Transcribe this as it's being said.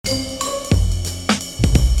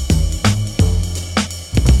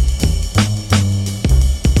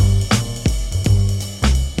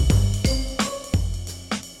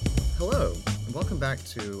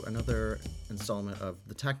to another installment of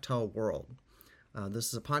The Tactile World. This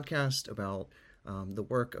is a podcast about the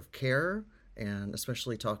work of care, and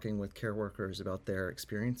especially talking with care workers about their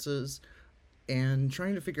experiences and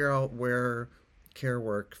trying to figure out where care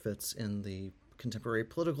work fits in the contemporary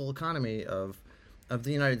political economy of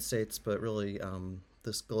the United States, but really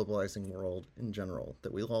this globalizing world in general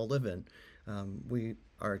that we all live in. We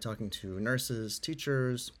are talking to nurses,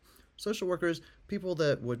 teachers, social workers, people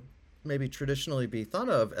that would maybe traditionally be thought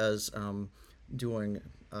of as doing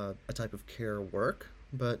a type of care work,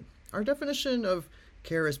 but our definition of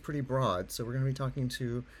care is pretty broad. So we're going to be talking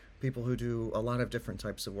to people who do a lot of different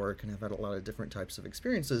types of work and have had a lot of different types of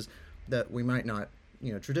experiences that we might not,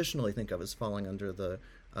 traditionally think of as falling under the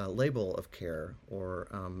label of care, or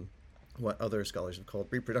what other scholars have called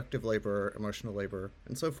reproductive labor, emotional labor,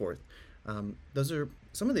 and so forth. Those are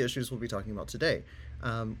some of the issues we'll be talking about today.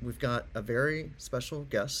 We've got a very special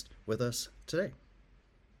guest with us today.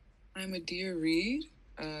 I'm Adia Reid.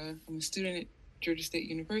 I'm a student at Georgia State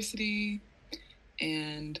University,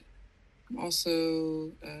 and I'm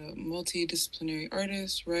also a multidisciplinary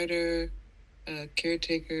artist, writer,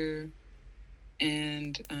 caretaker,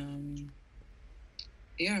 and I'm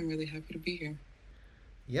really happy to be here.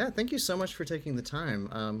 Yeah, thank you so much for taking the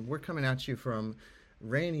time. We're coming at you from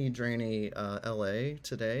rainy, drainy LA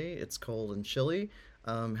today. It's cold and chilly.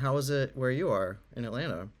 How is it where you are in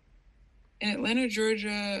Atlanta? In Atlanta,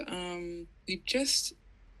 Georgia, we just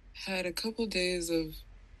had a couple days of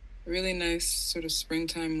really nice sort of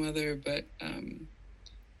springtime weather, but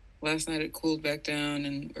last night it cooled back down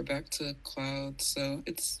and we're back to clouds. So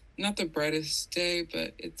it's not the brightest day,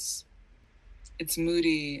 but it's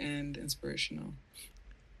moody and inspirational.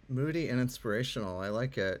 Moody and inspirational. I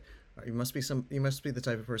like it. You must be the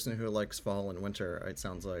type of person who likes fall and winter, it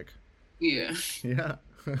sounds like. Yeah. Yeah.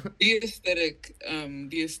 The aesthetic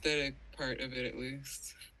part of it, at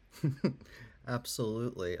least.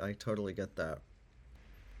 Absolutely. I totally get that.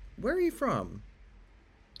 Where are you from?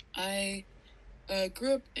 I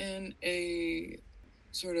grew up in a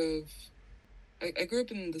sort of, I grew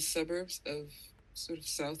up in the suburbs of sort of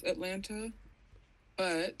South Atlanta,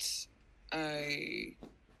 but I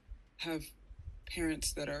have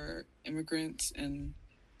parents that are immigrants and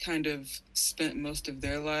kind of spent most of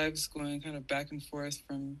their lives going kind of back and forth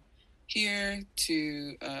from here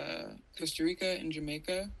to Costa Rica and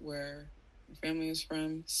Jamaica, where my family is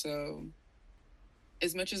from. So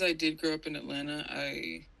as much as I did grow up in Atlanta,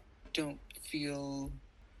 I don't feel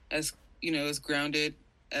as grounded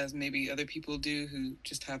as maybe other people do who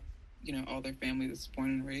just have, all their family that's born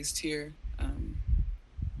and raised here.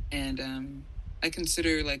 And I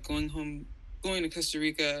consider like going to Costa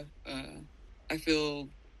Rica. I feel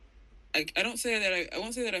I won't say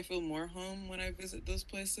that I feel more home when I visit those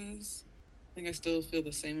places. I think I still feel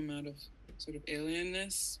the same amount of sort of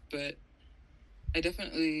alienness, but I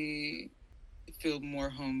definitely feel more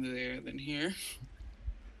home there than here.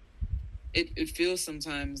 It feels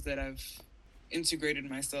sometimes that I've integrated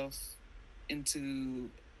myself into,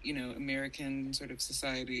 American sort of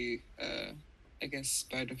society, I guess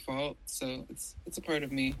by default. So it's a part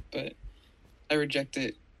of me, but I reject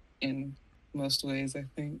it in most ways, I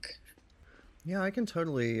think. Yeah, I can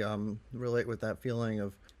totally relate with that feeling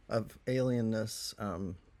of alienness,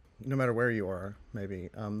 no matter where you are, maybe,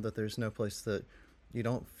 that there's no place that you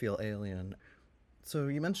don't feel alien. So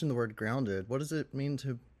you mentioned the word grounded. What does it mean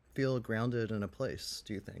to feel grounded in a place,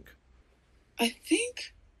 do you think? I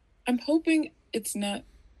think I'm hoping it's not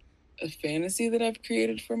a fantasy that I've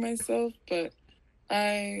created for myself, but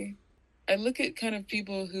I look at kind of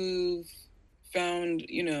people who've found,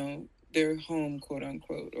 their home, quote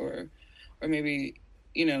unquote, or maybe,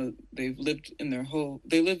 they've lived their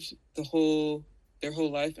whole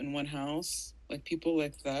life in one house, like people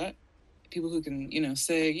like that, people who can,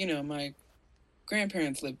 say, my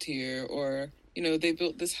grandparents lived here, or, they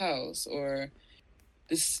built this house, or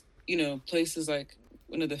this, place is like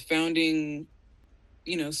one of the founding,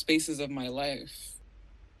 spaces of my life.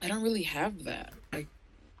 I don't really have that. I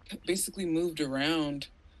basically moved around,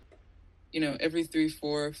 every 3,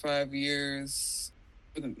 4, 5 years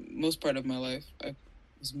for the most part of my life. I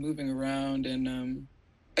was moving around, and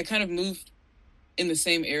I kind of moved in the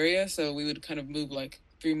same area. So we would kind of move like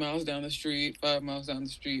 3 miles down the street, 5 miles down the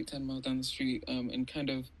street, 10 miles down the street, and kind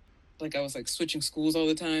of like I was like switching schools all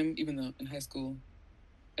the time, even though in high school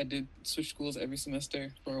I did switch schools every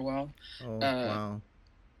semester for a while. Oh, wow.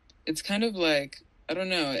 It's kind of like, I don't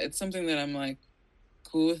know, it's something that I'm like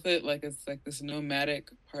cool with it. Like it's like this nomadic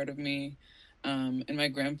part of me. And my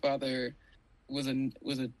grandfather was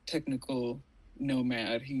a technical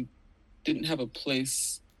nomad. He didn't have a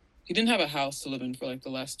place. He didn't have a house to live in for like the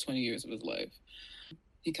last 20 years of his life.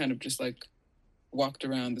 he kind of just like walked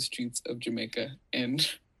around the streets of Jamaica and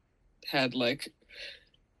had like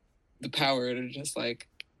the power to just like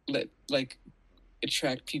let like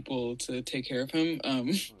attract people to take care of him.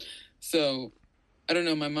 So I don't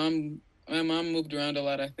know. My mom moved around a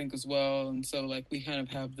lot, I think, as well, and so like we kind of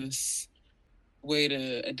have this way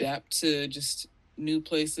to adapt to just new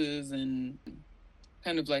places and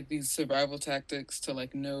kind of like these survival tactics to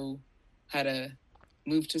like know how to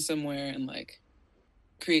move to somewhere and like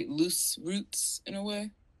create loose roots in a way.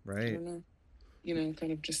 I Right. don't know.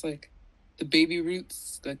 Kind of just like the baby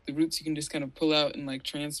roots, like the roots you can just kind of pull out and like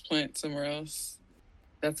transplant somewhere else.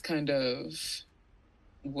 That's kind of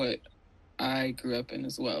what I grew up in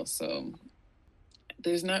as well. So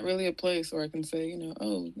there's not really a place where I can say,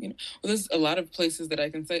 well, there's a lot of places that I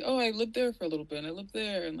can say, oh, I lived there for a little bit and I lived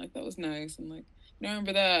there and like that was nice and like, I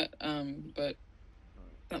remember that. But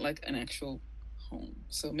not like an actual home.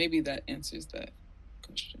 So maybe that answers that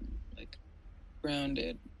question. Like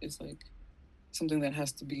grounded is like something that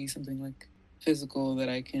has to be something like physical that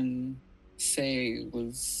I can say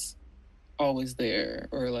was always there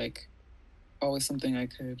or like always something I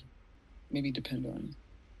could maybe depend on.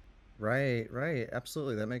 Right, right.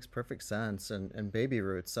 Absolutely. That makes perfect sense. And baby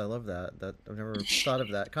roots, I love that. That I've never thought of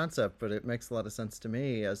that concept, but it makes a lot of sense to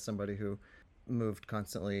me as somebody who moved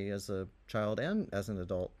constantly as a child and as an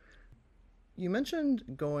adult. You mentioned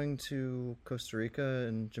going to Costa Rica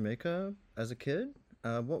and Jamaica as a kid.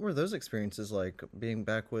 What were those experiences like? Being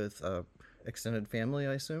back with extended family,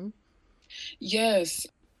 I assume. Yes,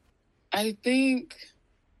 I think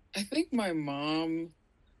I think my mom,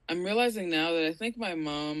 I'm realizing now that I think my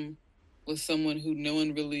mom was someone who no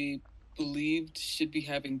one really believed should be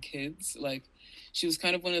having kids. Like, she was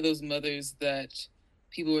kind of one of those mothers that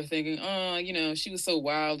people were thinking, oh, she was so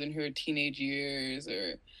wild in her teenage years,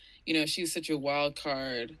 or, she's such a wild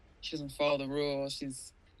card. She doesn't follow the rules.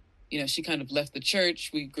 She kind of left the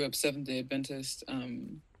church. We grew up Seventh Day Adventist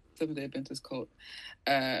cult.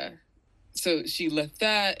 Uh, so she left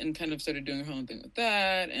that and kind of started doing her own thing with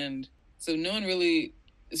that. And so no one really,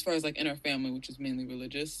 as far as like in our family, which is mainly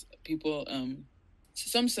religious people,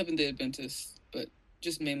 some Seventh Day Adventists, but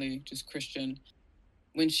just mainly just Christian.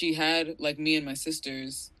 When she had like me and my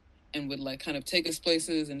sisters and would like kind of take us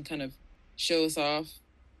places and kind of show us off,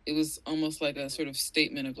 it was almost like a sort of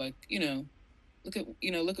statement of like, look at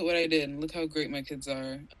what I did and look how great my kids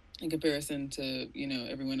are in comparison to,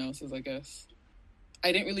 everyone else's, I guess.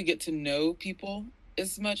 I didn't really get to know people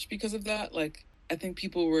as much because of that. Like, I think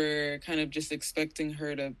people were kind of just expecting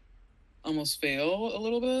her to almost fail a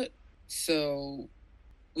little bit. So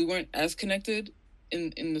we weren't as connected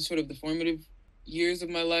in the sort of the formative years of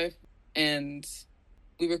my life. And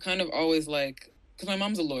we were kind of always like, because my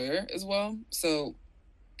mom's a lawyer as well. So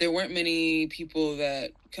there weren't many people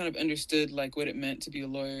that kind of understood like what it meant to be a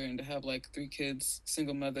lawyer and to have like three kids,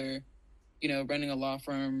 single mother, running a law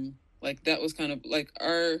firm. Like that was kind of like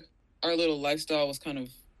our little lifestyle was kind of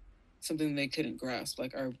something they couldn't grasp.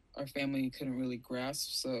 Like our family couldn't really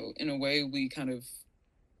grasp. So in a way, we kind of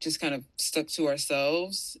just kind of stuck to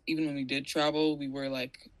ourselves. Even when we did travel, we were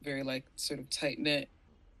like very like sort of tight knit.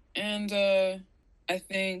 And I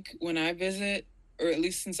think when I visit, or at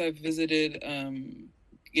least since I've visited,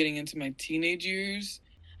 getting into my teenage years,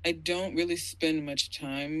 I don't really spend much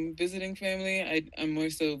time visiting family. I'm more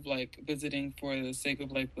so like visiting for the sake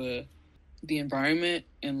of like the environment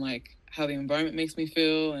and like how the environment makes me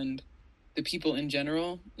feel and the people in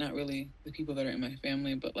general, not really the people that are in my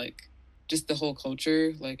family, but like just the whole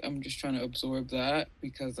culture. Like I'm just trying to absorb that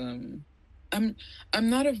because I'm I'm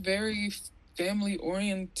not a very family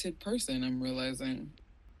oriented person, I'm realizing.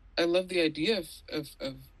 I love the idea of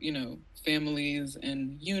families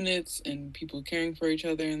and units and people caring for each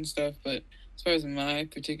other and stuff, but as far as my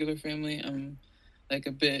particular family, I'm like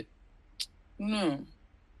a bit, I don't know,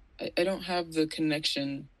 I don't have the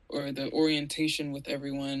connection or the orientation with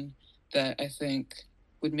everyone that I think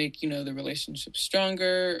would make, the relationship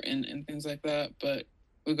stronger and things like that. But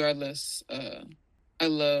regardless, I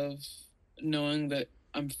love knowing that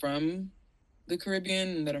I'm from the Caribbean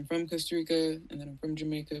and that I'm from Costa Rica and that I'm from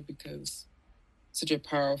Jamaica because it's such a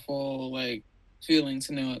powerful like feeling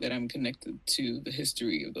to know that I'm connected to the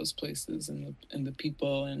history of those places and the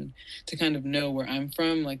people and to kind of know where I'm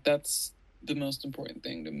from. Like that's the most important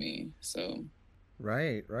thing to me. So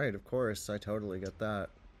Right, right. Of course, I totally get that.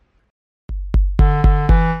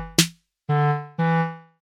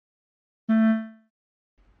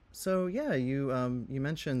 So yeah, you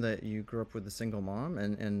mentioned that you grew up with a single mom,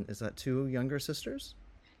 and is that two younger sisters?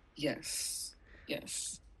 yes,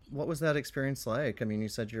 yes. What was that experience like? I mean, you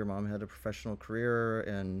said your mom had a professional career,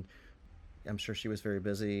 and I'm sure she was very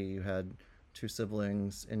busy. You had two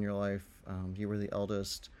siblings in your life. You were the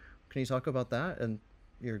eldest. Can you talk about that and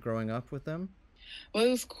your growing up with them? Well, it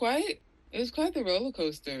was quite the roller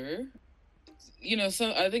coaster.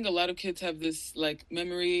 So I think a lot of kids have this like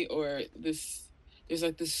memory or this there's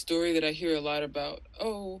like this story that I hear a lot about,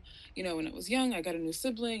 oh, when I was young, I got a new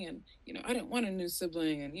sibling and, I didn't want a new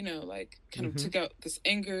sibling and, like kind of Mm-hmm. took out this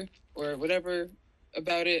anger or whatever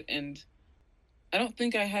about it. And I don't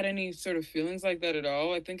think I had any sort of feelings like that at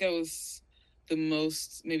all. I think I was the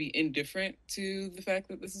most maybe indifferent to the fact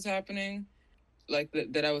that this is happening, like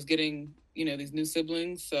that I was getting, these new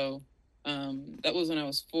siblings. So that was when I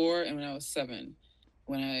was 4 and when I was 7,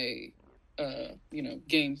 when I,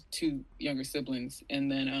 gained 2 younger siblings.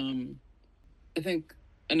 And then I think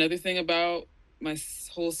another thing about my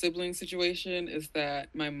whole sibling situation is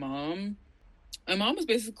that my mom was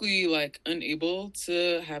basically like unable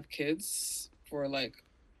to have kids for like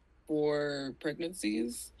 4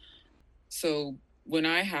 pregnancies. So when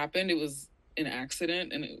I happened, it was an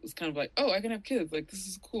accident, and it was kind of like, oh, I can have kids. Like this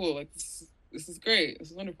is cool. Like this is great. This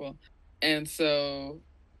is wonderful. And so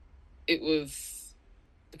it was,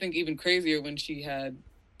 I think, even crazier when she had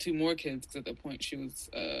 2 more kids, because at that point she was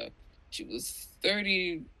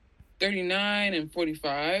 30, 39 and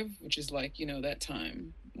 45, which is like, that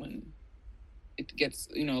time when it gets,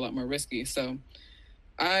 a lot more risky. So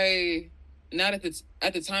I not at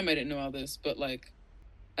the time I didn't know all this, but like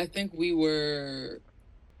I think we were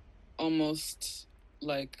almost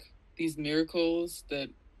like these miracles that,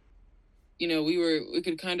 we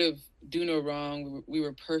could kind of do no wrong. We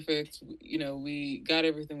were perfect. We got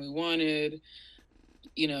everything we wanted.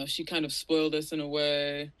 She kind of spoiled us in a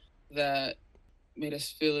way that made us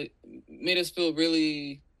feel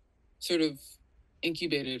really sort of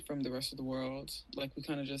incubated from the rest of the world. Like we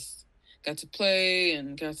kind of just got to play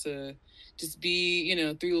and got to just be,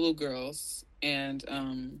 3 little girls. And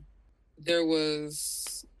there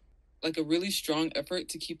was like a really strong effort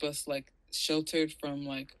to keep us like sheltered from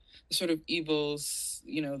like the sort of evils,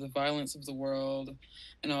 the violence of the world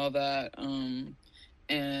and all that.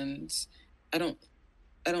 And I don't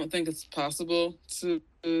I don't think it's possible to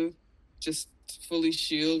just fully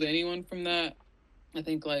shield anyone from that. I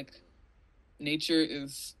think like nature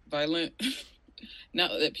is violent.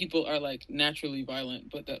 Not that people are like naturally violent,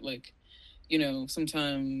 but that like,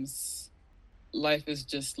 sometimes life is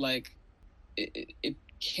just like it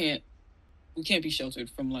can't we can't be sheltered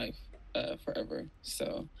from life forever.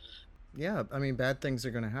 So Yeah, I mean, bad things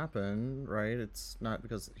are going to happen, right? It's not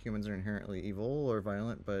because humans are inherently evil or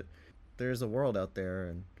violent, but there's a world out there,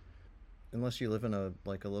 and unless you live in a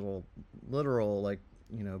like a little literal like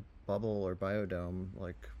bubble or biodome,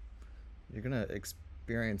 like you're gonna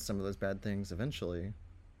experience some of those bad things eventually.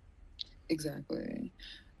 exactly.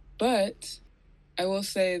 But I will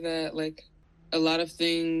say that like a lot of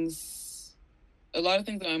things a lot of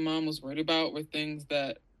things that my mom was worried about were things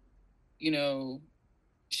that, you know,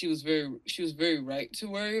 she was very right to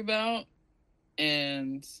worry about.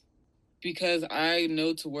 And because I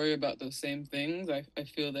know to worry about those same things, I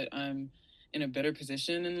feel that I'm in a better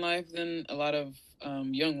position in life than a lot of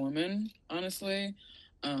young women, honestly.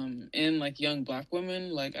 And like young Black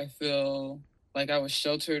women, like I feel like I was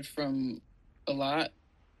sheltered from a lot,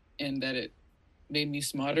 and that it made me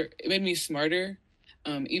smarter. It made me smarter.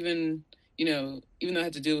 Even though I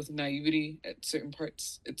had to deal with naivety at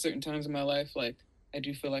certain times in my life, like I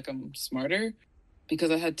do feel like I'm smarter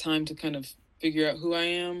because I had time to kind of figure out who I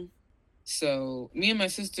am. So me and my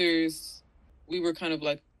sisters, we were kind of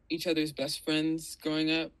like each other's best friends growing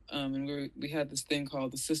up, and we had this thing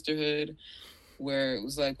called the sisterhood, where it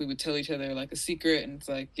was like we would tell each other like a secret, and it's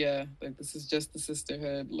like, yeah, like this is just the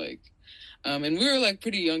sisterhood, like, and we were like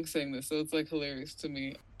pretty young saying this, so it's like hilarious to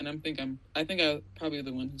me. And I think I was probably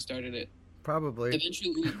the one who started it. Probably.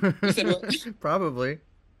 Eventually, you said what? Probably.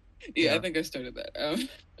 Yeah, I Yeah. think I started that.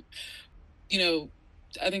 You know,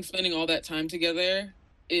 I think spending all that time together,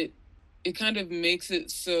 it it kind of makes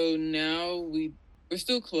it so now we're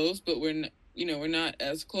still close, but we're not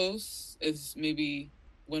as close as maybe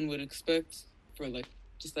one would expect for like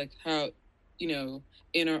just like how, you know,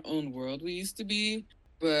 in our own world we used to be.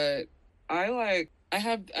 But I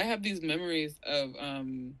have these memories of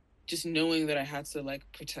just knowing that I had to like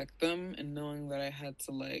protect them, and knowing that I had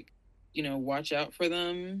to like, watch out for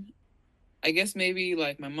them. I guess maybe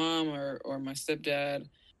like my mom or my stepdad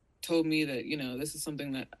told me that, this is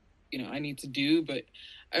something that, I need to do. But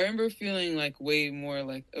I remember feeling like way more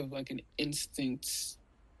like of like an instinct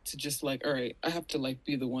to just like, all right, I have to like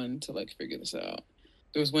be the one to like figure this out.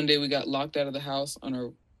 There was one day we got locked out of the house on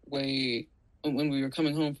our way. When we were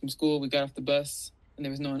coming home from school, we got off the bus and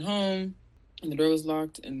there was no one home, and the door was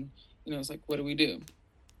locked, and, it's like, what do we do?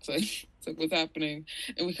 It's like what's happening?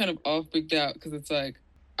 And we kind of all freaked out because it's like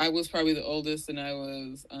I was probably the oldest and I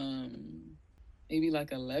was maybe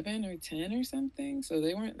like 11 or 10 or something. So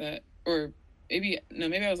they weren't that, or maybe, no,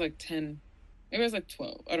 maybe I was like 10, maybe I was like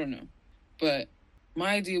 12. I don't know. But my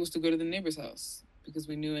idea was to go to the neighbor's house because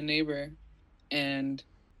we knew a neighbor. And,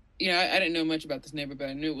 I didn't know much about this neighbor, but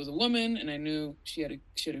I knew it was a woman and I knew she had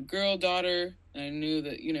a girl daughter. And I knew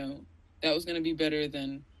that, that was going to be better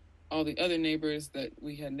than all the other neighbors that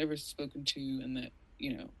we had never spoken to and that,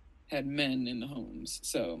 had men in the homes.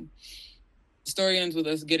 So the story ends with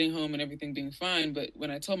us getting home and everything being fine. But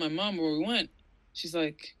when I told my mom where we went, she's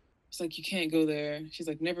like, you can't go there. She's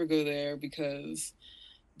like, never go there because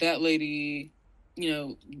that lady,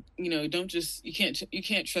 don't just, you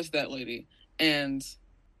can't trust that lady. And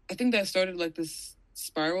I think that started like this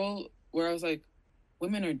spiral where I was like,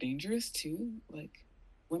 women are dangerous too. Like,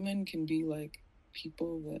 women can be like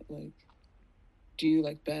people that like do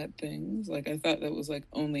like bad things. Like, I thought that was like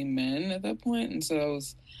only men at that point. And so I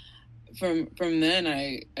was, from then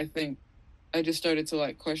I think I just started to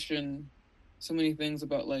like question so many things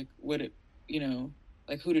about like what it,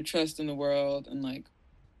 like who to trust in the world and like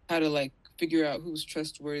how to like figure out who's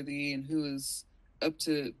trustworthy and who's up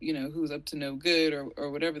to, who's up to no good,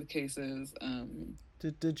 or whatever the case is.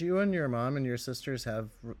 Did you and your mom and your sisters have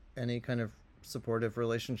any kind of supportive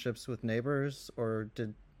relationships with neighbors, or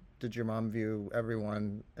did your mom view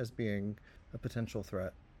everyone as being a potential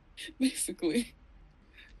threat? Basically,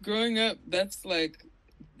 growing up, that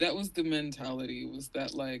was the mentality, was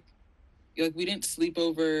that like we didn't sleep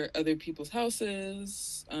over other people's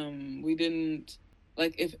houses. We didn't,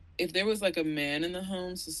 like, if there was like a man in the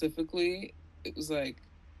home specifically, it was like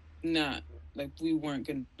not, like we weren't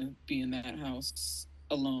gonna be in that house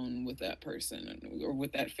alone with that person or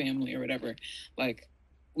with that family or whatever. Like,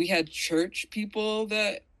 we had church people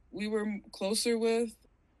that we were closer with,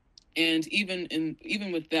 and even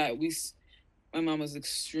with that, my mom was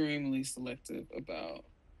extremely selective about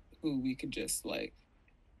who we could just like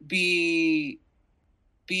be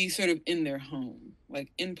sort of in their home.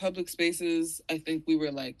 Like in public spaces, I think we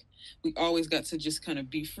were like, we always got to just kind of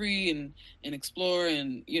be free and explore,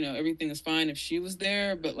 and everything is fine if she was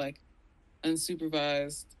there. But like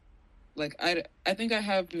unsupervised, like I think I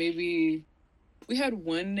have maybe, we had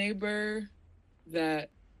one neighbor that,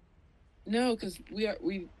 no, because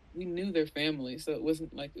we knew their family, so it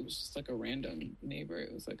wasn't like it was just like a random neighbor.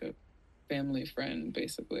 It was like a family friend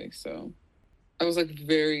basically. So I was like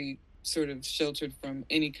very sort of sheltered from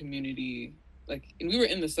any community. Like, and we were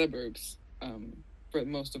in the suburbs for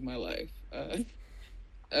most of my life.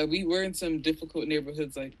 We were in some difficult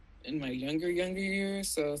neighborhoods, like in my younger years.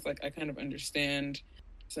 So it's like I kind of understand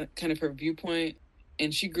kind of her viewpoint.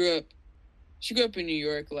 And she grew up in New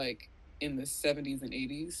York, like in the 70s and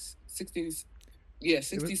 80s, 60s, yeah,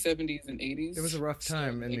 It was 60s, 70s, and it was a 80s. rough So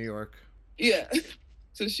time in New like, York. yeah.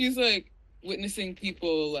 So she's like witnessing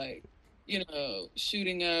people like,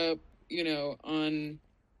 shooting up, on,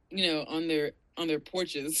 on their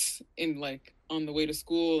porches and like on the way to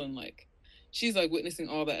school, and like she's like witnessing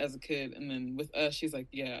all that as a kid. And then with us, she's like,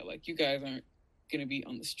 yeah, like you guys aren't gonna be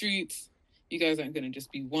on the streets. You guys aren't gonna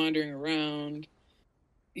just be wandering around.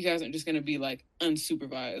 You guys aren't just gonna be like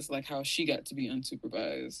unsupervised, like how she got to be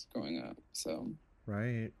unsupervised growing up. So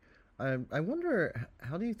Right. I wonder,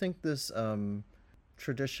 how do you think this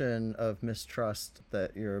tradition of mistrust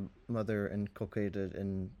that your mother inculcated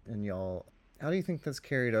in y'all, how do you think that's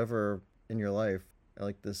carried over in your life?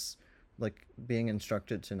 Like this, like being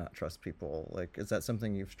instructed to not trust people. Like, is that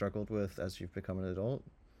something you've struggled with as you've become an adult?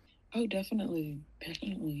 oh, definitely,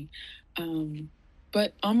 definitely. Um,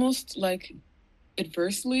 but almost like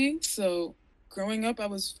adversely. So growing up, I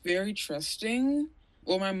was very trusting.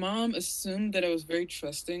 Well, my mom assumed that I was very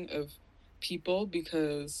trusting of people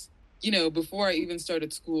because, before I even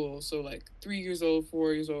started school, so like 3 years old,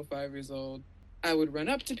 4 years old, 5 years old, I would run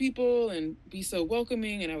up to people and be so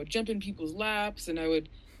welcoming, and I would jump in people's laps and I would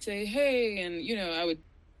say, hey, and,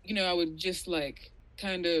 I would just like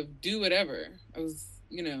kind of do whatever. I was,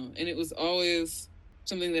 and it was always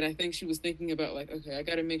something that I think she was thinking about, like, okay, I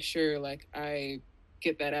got to make sure like I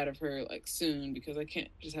get that out of her like soon, because I can't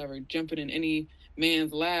just have her jumping in any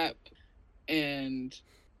man's lap and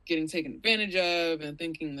getting taken advantage of and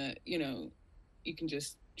thinking that, you can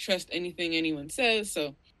just trust anything anyone says.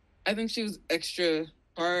 So I think she was extra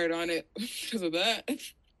hard on it because of that.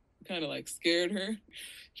 Kind of like scared her,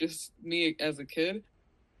 just me as a kid.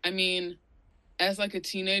 I mean, as like a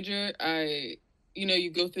teenager, you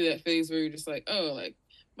go through that phase where you're just like, oh, like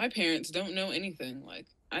my parents don't know anything. Like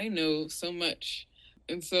I know so much.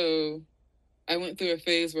 And so I went through a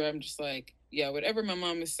phase where I'm just like, yeah, whatever my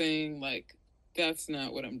mom is saying, like that's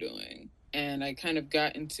not what I'm doing. And I kind of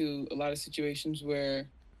got into a lot of situations where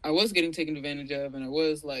I was getting taken advantage of, and I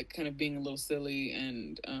was like kind of being a little silly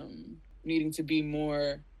and needing to be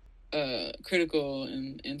more critical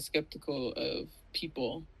and skeptical of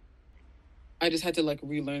people. I just had to like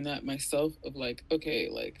relearn that myself of like, okay,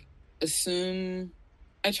 like assume.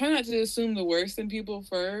 I try not to assume the worst in people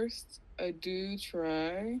first. I do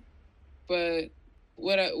try, but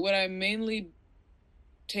what I mainly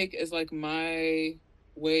take as like my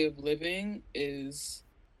way of living is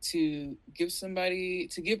to give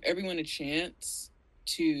everyone a chance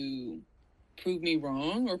to prove me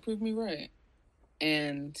wrong or prove me right.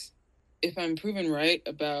 And if I'm proven right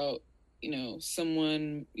about,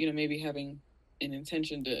 someone, maybe having an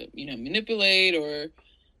intention to, manipulate or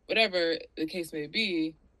whatever the case may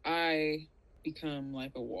be, I become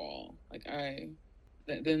like a wall. Like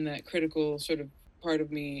then that critical sort of part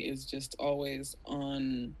of me is just always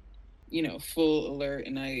on, full alert.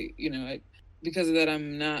 And because of that,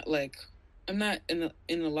 I'm not in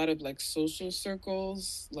a lot of like social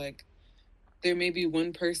circles. Like there may be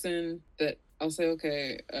one person that I'll say,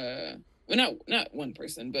 okay, well, not one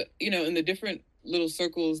person, but in the different little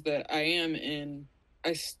circles that I am in,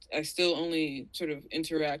 I still only sort of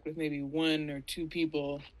interact with maybe one or two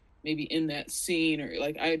people, maybe in that scene, or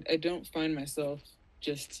like I don't find myself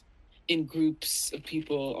just in groups of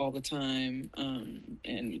people all the time,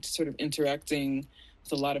 and sort of interacting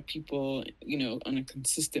with a lot of people, on a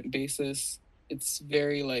consistent basis. It's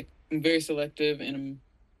very like I'm very selective, and I'm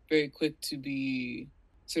very quick to be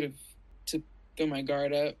sort of to throw my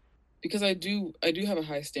guard up because I do have a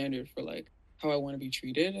high standard for like how I want to be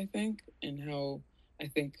treated, I think, and how I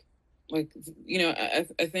think like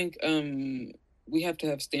I think we have to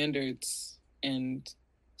have standards and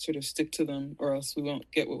sort of stick to them or else we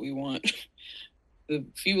won't get what we want. The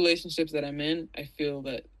few relationships that I'm in, I feel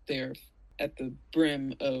that they're at the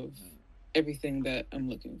brim of everything that I'm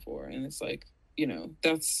looking for. And it's like,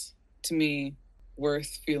 that's to me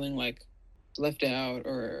worth feeling like left out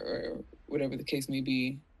or whatever the case may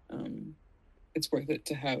be. It's worth it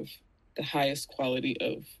to have the highest quality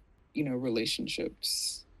of,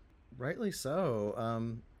 relationships. Rightly so.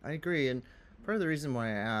 I agree. And part of the reason why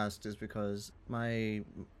I asked is because my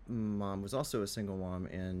mom was also a single mom,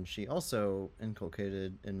 and she also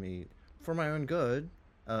inculcated in me, for my own good,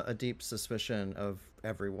 a deep suspicion of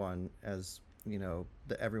everyone, as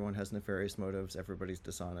that everyone has nefarious motives, everybody's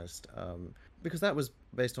dishonest, because that was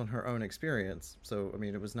based on her own experience. So, I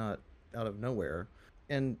mean, it was not out of nowhere.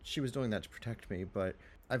 And she was doing that to protect me, but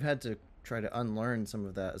I've had to try to unlearn some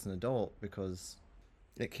of that as an adult because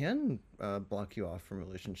it can block you off from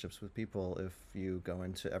relationships with people if you go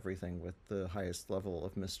into everything with the highest level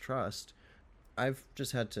of mistrust. I've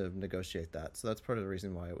just had to negotiate that. So that's part of the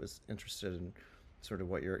reason why I was interested in sort of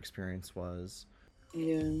what your experience was.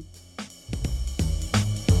 Yeah.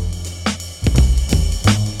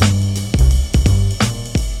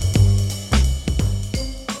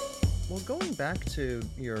 Well, going back to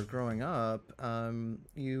your growing up,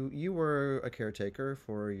 you were a caretaker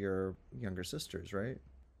for your younger sisters, right?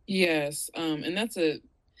 Yes. And that's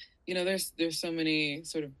there's so many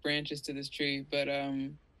sort of branches to this tree, but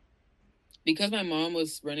because my mom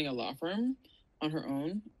was running a law firm on her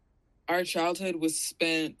own, our childhood was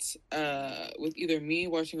spent with either me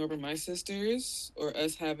watching over my sisters or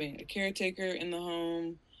us having a caretaker in the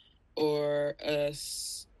home or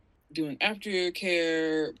us doing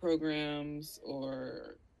aftercare programs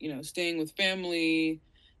or staying with family,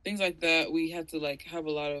 things like that. We had to like have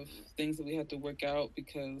a lot of things that we had to work out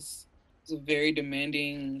because it was a very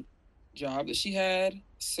demanding job that she had.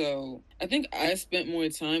 So I think I spent more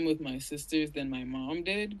time with my sisters than my mom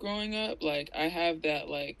did growing up. Like I have that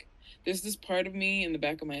like there's this part of me in the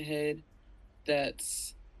back of my head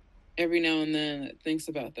that's every now and then that thinks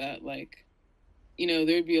about that. Like,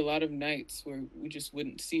 there'd be a lot of nights where we just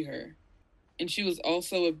wouldn't see her. And she was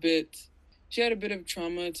also she had a bit of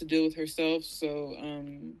trauma to deal with herself. So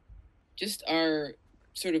just our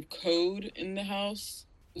sort of code in the house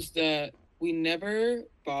was that we never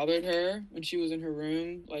bothered her when she was in her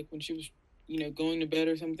room, like when she was, going to bed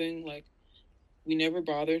or something. Like we never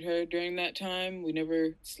bothered her during that time. We never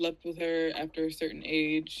slept with her after a certain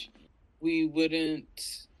age. We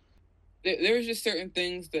wouldn't. There was just certain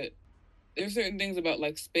things that there's certain things about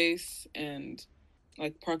like space and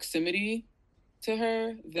like proximity to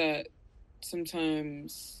her that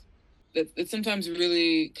sometimes that sometimes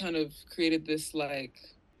really kind of created this like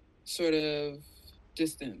sort of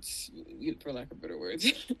distance, for lack of better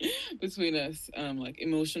words, between us, like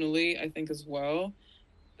emotionally, I think as well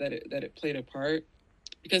that it played a part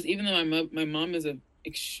because even though my mom is a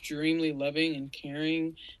extremely loving and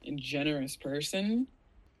caring and generous person,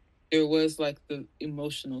 there was like the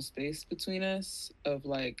emotional space between us of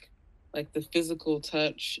like the physical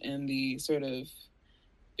touch and the sort of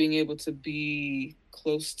being able to be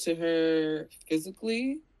close to her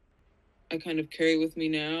physically. I kind of carry with me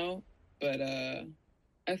now, but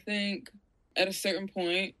I think at a certain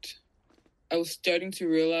point I was starting to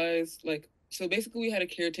realize, like, so basically we had a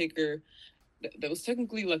caretaker that was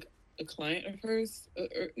technically like a client of hers,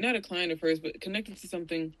 or not a client of hers, but connected to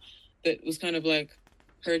something that was kind of like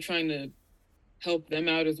her trying to help them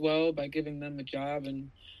out as well by giving them a job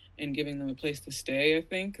and giving them a place to stay, I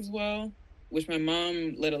think, as well. Which my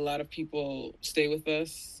mom let a lot of people stay with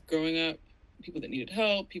us growing up, people that needed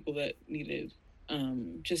help, people that needed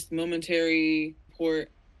just momentary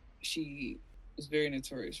support. She was very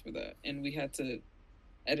notorious for that, and we had to,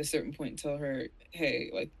 at a certain point, tell her,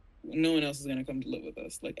 "Hey, like, no one else is gonna come to live with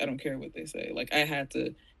us. Like, I don't care what they say." Like, I had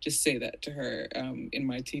to just say that to her in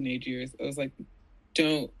my teenage years. I was like,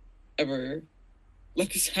 "Don't ever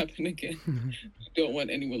let this happen again. I don't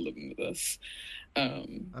want anyone living with us."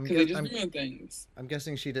 Because they just ruin things. I'm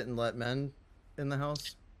guessing she didn't let men in the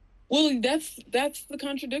house. Well, that's the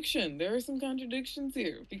contradiction. There are some contradictions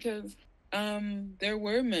here because there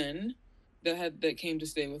were men that came to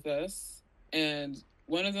stay with us, and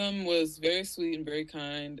one of them was very sweet and very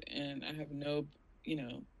kind, and I have no,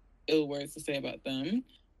 ill words to say about them.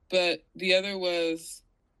 But the other was,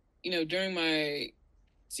 during my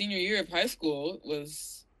senior year of high school,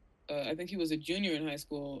 was I think he was a junior in high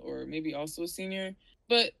school, or maybe also a senior,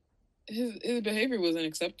 but his behavior was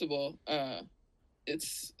unacceptable.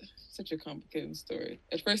 It's such a complicated story.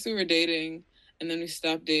 At first, we were dating, and then we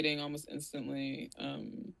stopped dating almost instantly.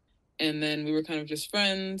 And then we were kind of just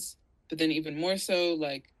friends, but then even more so,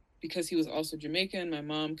 like, because he was also Jamaican, my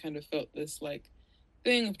mom kind of felt this like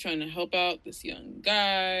thing of trying to help out this young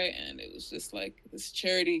guy, and it was just like this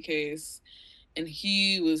charity case, and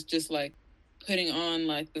he was just like putting on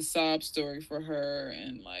like the sob story for her,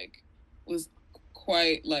 and like was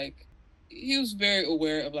quite like, he was very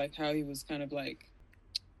aware of like how he was kind of like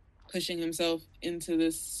pushing himself into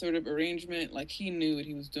this sort of arrangement. Like, he knew what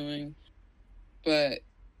he was doing, but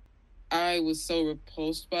I was so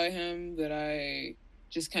repulsed by him that I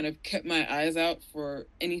just kind of kept my eyes out for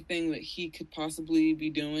anything that he could possibly be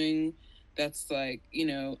doing that's like,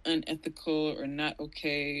 unethical or not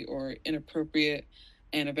okay or inappropriate.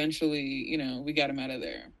 And eventually, we got him out of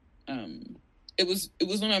there. It was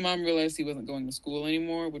when my mom realized he wasn't going to school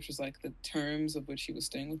anymore, which was like the terms of which he was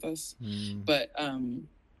staying with us. But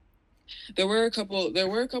there were a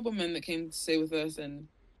couple men that came to stay with us, and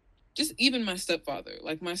just even my stepfather.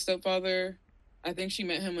 Like, my stepfather, I think she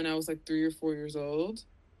met him when I was like 3 or 4 years old,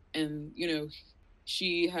 and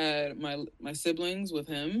she had my siblings with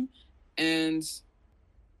him, and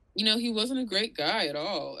he wasn't a great guy at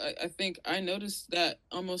all. I think I noticed that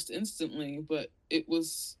almost instantly, but it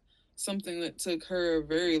was something that took her a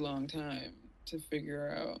very long time to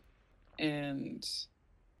figure out, and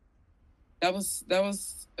that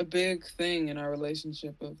was a big thing in our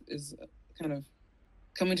relationship, is kind of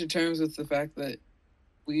coming to terms with the fact that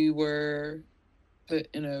we were put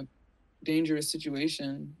in a dangerous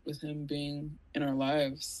situation with him being in our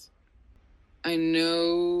lives. I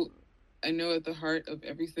know at the heart of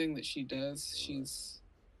everything that she does, she's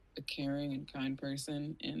a caring and kind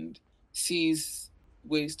person and sees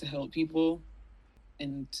ways to help people,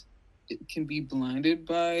 and it can be blinded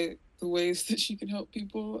by the ways that she can help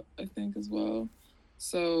people, I think, as well.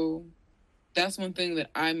 So that's one thing that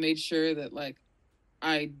I made sure that, like,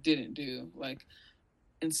 I didn't do. Like,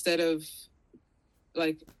 instead of,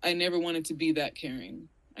 like, I never wanted to be that caring.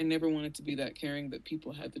 I never wanted to be that caring that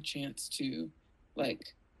people had the chance to,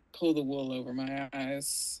 like, pull the wool over my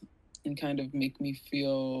eyes and kind of make me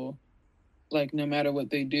feel like no matter what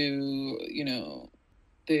they do,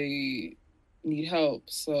 they need help,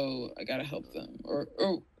 so I gotta help them. Or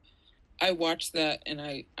I watched that, and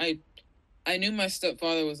I knew my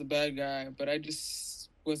stepfather was a bad guy, but I just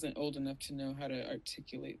wasn't old enough to know how to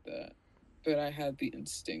articulate that. But I had the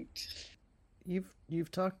instinct.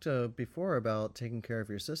 You've talked before about taking care of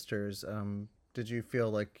your sisters. Did you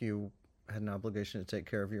feel like you had an obligation to take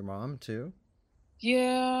care of your mom too?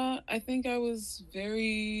 Yeah, I think I was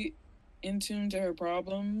very in tune to her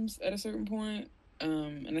problems at a certain point.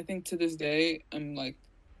 And I think to this day, I'm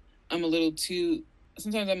a little too,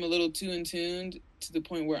 sometimes I'm a little too in tuned to the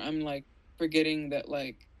point where I'm like forgetting that,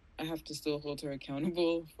 like, I have to still hold her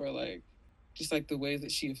accountable for, like, just like the ways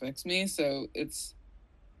that she affects me. So it's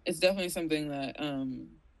definitely something that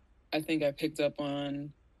I think I picked up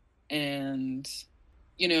on. And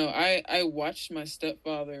I watched my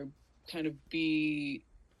stepfather kind of be,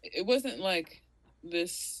 it wasn't like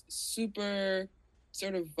this super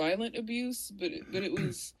sort of violent abuse, but it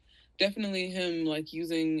was definitely him like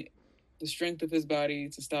using the strength of his body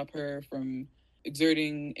to stop her from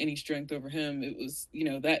exerting any strength over him. It was,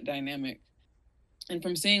 that dynamic. And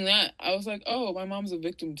from seeing that, I was like, oh, my mom's a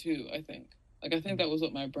victim too, I think. Like, I think that was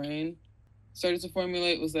what my brain started to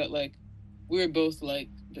formulate, was that, like, we were both, like,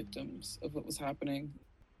 victims of what was happening.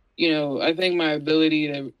 I think my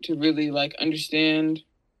ability to really, like, understand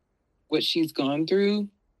what she's gone through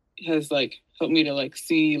has, like, helped me to, like,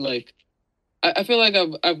 see, like, I feel like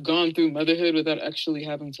I've gone through motherhood without actually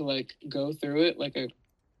having to, like, go through it. Like,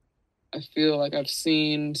 I feel like I've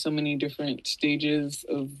seen so many different stages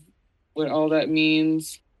of what all that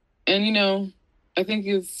means. And, I think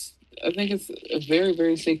it's a very,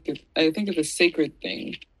 very sacred, I think it's a sacred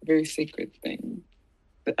thing, a very sacred thing.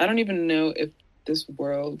 But I don't even know if this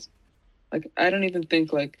world, like, I don't even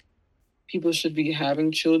think, like, people should be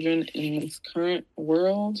having children in this current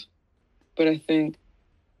world. But I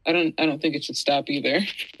don't think it should stop either.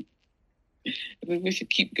 I think we should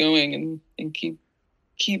keep going and keep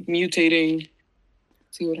mutating,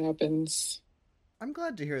 see what happens. I'm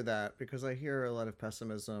glad to hear that, because I hear a lot of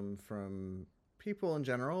pessimism from people in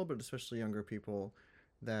general, but especially younger people,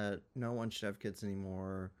 that no one should have kids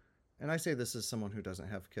anymore. And I say this as someone who doesn't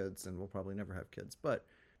have kids and will probably never have kids, but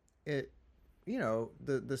it,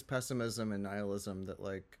 this pessimism and nihilism that,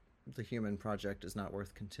 like, the human project is not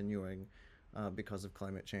worth continuing because of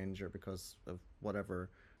climate change or because of whatever,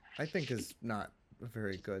 I think is not a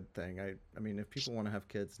very good thing. I mean, if people want to have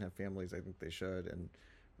kids and have families, I think they should, and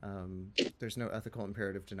there's no ethical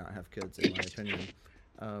imperative to not have kids, in my opinion.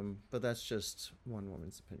 But that's just one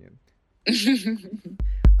woman's opinion.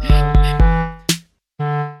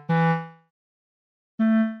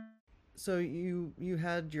 So you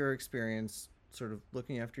had your experience sort of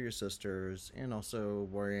looking after your sisters and also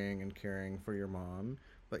worrying and caring for your mom,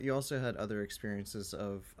 but you also had other experiences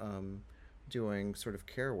of doing sort of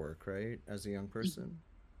care work, right, as a young person?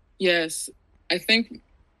 Yes, I think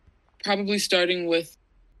probably starting with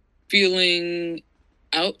feeling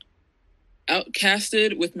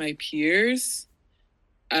outcasted with my peers.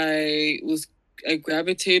 I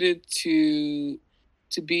gravitated to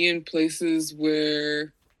be in places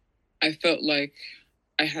where I felt like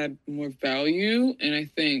I had more value, and I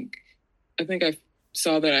think I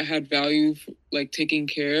saw that I had value for, like, taking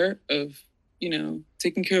care of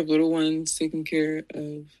little ones, taking care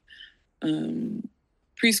of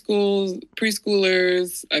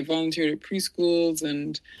preschoolers. I volunteered at preschools,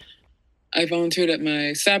 and I volunteered at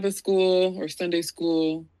my Sabbath school or Sunday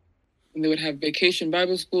school, and they would have vacation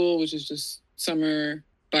Bible school, which is just summer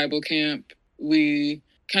Bible camp. We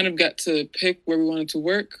kind of got to pick where we wanted to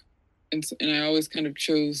work, and I always kind of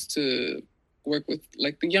chose to work with,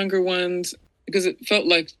 like, the younger ones, because it felt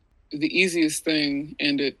like the easiest thing,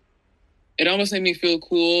 and it almost made me feel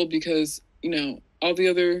cool, because all the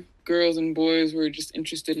other girls and boys were just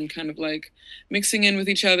interested in kind of, like, mixing in with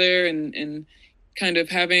each other, and kind of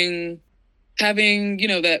having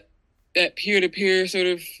that peer-to-peer sort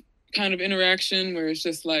of kind of interaction, where it's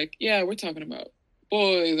just like, yeah, we're talking about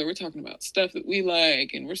boys, or we're talking about stuff that we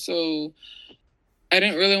like, and I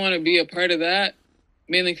didn't really want to be a part of that,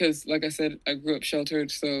 mainly because, like I said, I grew up sheltered,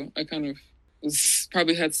 so I kind of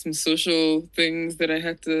probably had some social things that I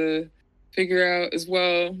had to figure out as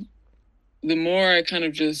well. The more I kind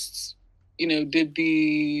of just, did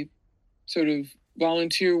the sort of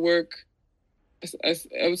volunteer work, I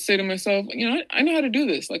would say to myself, I know how to do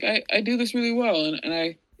this. Like, I do this really well.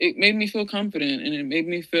 And it made me feel confident, and it made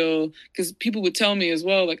me feel, because people would tell me as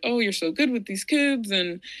well, like, oh, you're so good with these kids,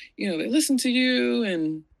 and, they listen to you.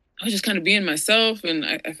 And I was just kind of being myself. And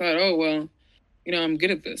I thought, oh, well, I'm good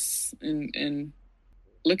at this. And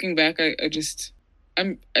looking back,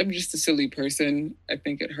 I'm just a silly person, I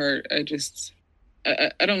think, at heart. I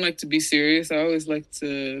don't like to be serious. I always like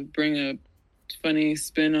to bring a funny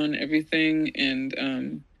spin on everything,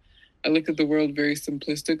 and I look at the world very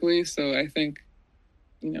simplistically. So I think,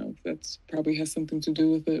 that's probably has something to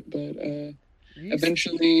do with it. But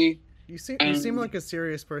eventually, you seem like a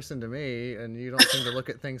serious person to me, and you don't seem to look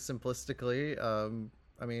at things simplistically.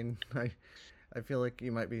 I mean, I feel like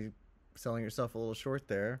you might be selling yourself a little short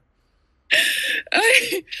there.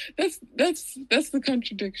 That's the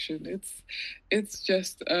contradiction. It's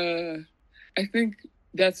just I think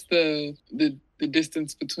that's the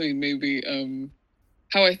distance between maybe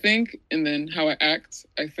how I think and then how I act,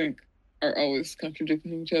 I think, are always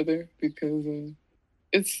contradicting each other, because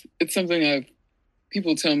it's something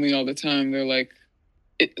people tell me all the time. They're like,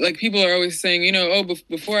 people are always saying,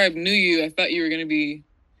 before I knew you, I thought you were going to be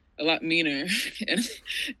a lot meaner and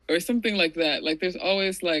or something like that. Like there's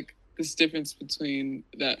always like this difference between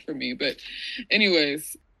that for me. But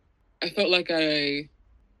anyways, I felt like I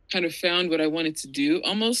kind of found what I wanted to do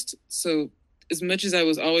almost. So as much as I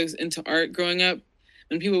was always into art growing up,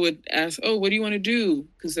 when people would ask, "Oh, what do you want to do?"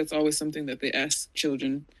 Because that's always something that they ask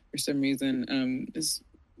children for some reason. Is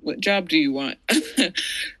what job do you want?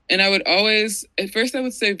 And I would always, at first, I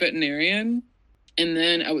would say veterinarian, and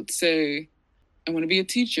then I would say I want to be a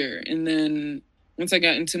teacher. And then once I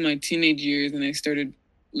got into my teenage years and I started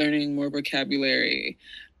learning more vocabulary,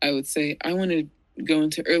 I would say I want to go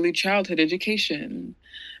into early childhood education.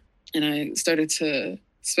 And I started to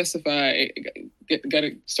specify,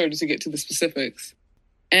 started to get to the specifics.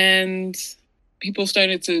 And people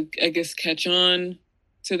started to, I guess, catch on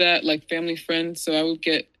to that, like family friends. So I would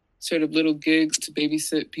get sort of little gigs to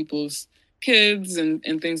babysit people's kids and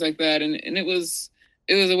things like that. And it was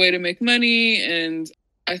a way to make money. And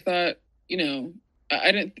I thought, you know,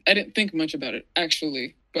 I didn't think much about it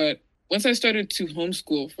actually. But once I started to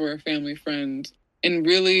homeschool for a family friend and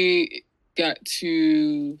really got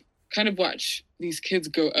to kind of watch these kids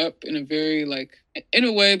grow up in a very like in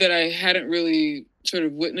a way that I hadn't really sort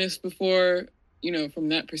of witnessed before, you know, from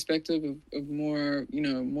that perspective of more, you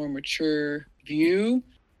know, more mature view,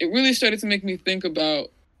 it really started to make me think about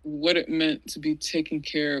what it meant to be taking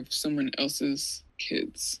care of someone else's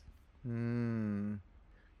kids. Hmm.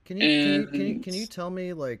 Can And you tell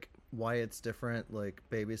me like why it's different, like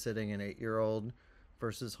babysitting an 8-year-old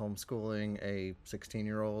versus homeschooling a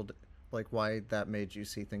 16-year-old? Like why that made you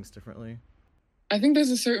see things differently? I think there's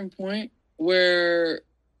a certain point where,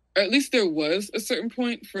 or at least there was a certain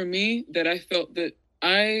point for me that I felt that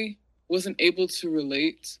I wasn't able to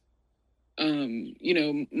relate, you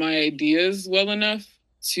know, my ideas well enough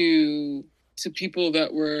to people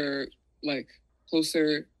that were like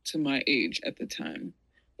closer to my age at the time.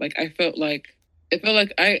 Like I felt like it felt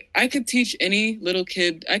like I could teach any little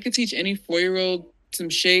kid, I could teach any 4-year-old some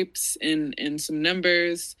shapes and some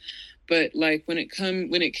numbers, but like when it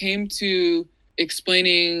came to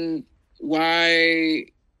explaining why,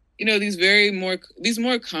 you know, these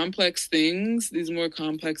more complex things, these more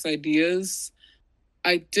complex ideas,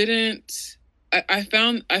 I didn't I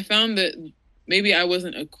found that maybe I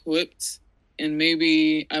wasn't equipped and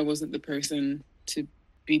maybe I wasn't the person to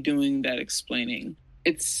be doing that explaining.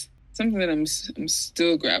 It's something that I'm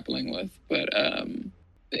still grappling with, but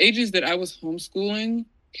the ages that I was homeschooling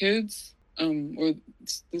kids or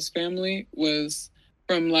this family was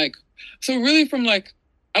from like so really from like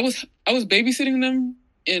I was babysitting them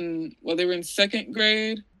in well they were in second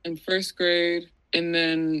grade and first grade and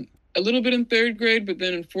then a little bit in third grade, but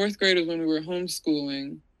then in fourth grade was when we were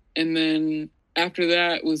homeschooling. And then after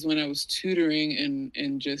that was when I was tutoring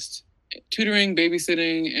and just tutoring,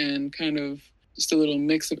 babysitting, and kind of just a little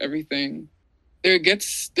mix of everything. There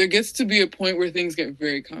gets to be a point where things get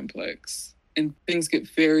very complex and things get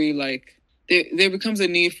very like there becomes a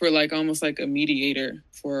need for like almost like a mediator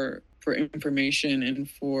for information and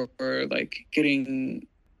for like getting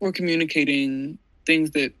for communicating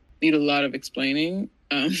things that need a lot of explaining.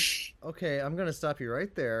 Okay, I'm going to stop you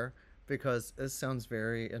right there because this sounds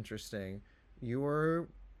very interesting. You were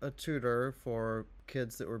a tutor for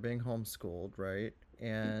kids that were being homeschooled, right?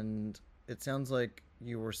 And it sounds like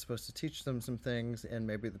you were supposed to teach them some things and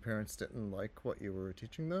maybe the parents didn't like what you were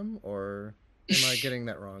teaching them, or am I getting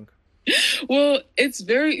that wrong? Well, it's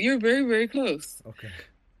very you're very very close. Okay.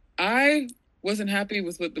 I wasn't happy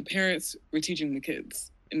with what the parents were teaching the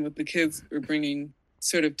kids and what the kids were bringing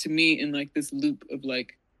sort of to me in like this loop of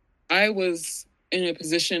like I was in a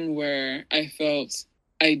position where I felt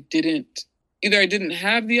I didn't either I didn't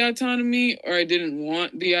have the autonomy or I didn't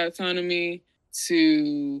want the autonomy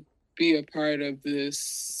to be a part of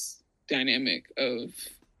this dynamic of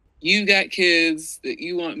you got kids that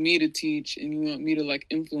you want me to teach and you want me to like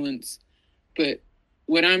influence, but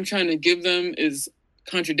what I'm trying to give them is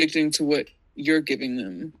contradicting to what you're giving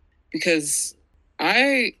them because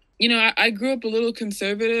you know I grew up a little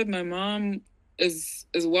conservative. My mom, as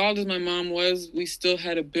wild as my mom was, we still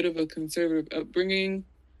had a bit of a conservative upbringing,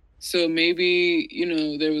 so maybe you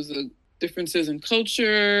know there was a differences in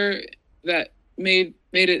culture that made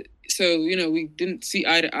it so you know we didn't see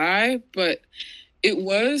eye to eye, but it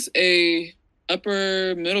was a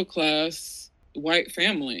upper middle class white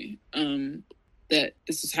family that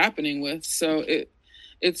this was happening with. So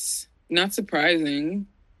it's not surprising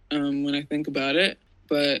when I think about it.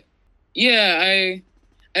 But yeah, I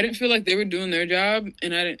didn't feel like they were doing their job,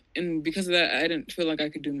 and I didn't, and because of that, I didn't feel like I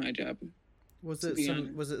could do my job. To be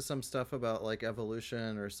honest, Was it some stuff about like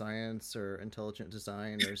evolution or science or intelligent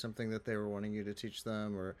design or something that they were wanting you to teach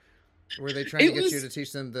them, or Were they trying to It get you was, to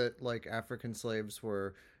teach them that like African slaves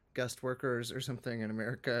were guest workers or something in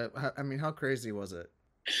America? I mean, how crazy was it?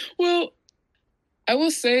 well, I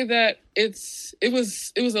will say that it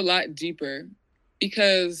was a lot deeper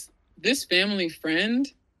because this family friend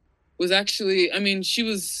was actually, I mean,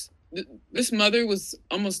 this mother was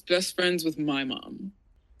almost best friends with my mom.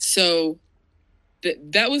 So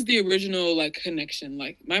that was the original like connection.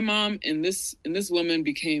 Like my mom and this woman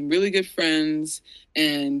became really good friends,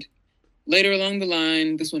 and later along the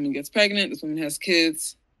line, this woman gets pregnant, this woman has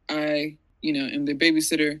kids. I, am the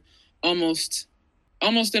babysitter, almost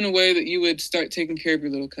almost in a way that you would start taking care of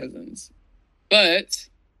your little cousins. But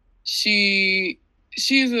she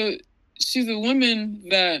she's a she's a woman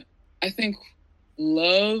that I think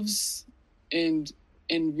loves and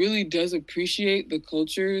and really does appreciate the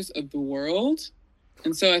cultures of the world.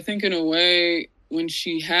 And so I think in a way when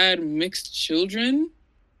she had mixed children,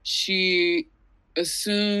 she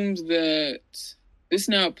assumed that this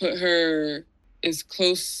now put her as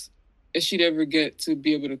close as she'd ever get to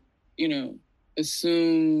be able to,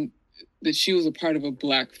 assume that she was a part of a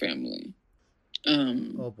black family.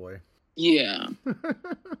 Um, Oh boy. yeah.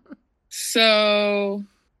 So,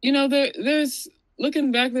 there's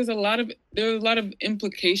looking back, there are a lot of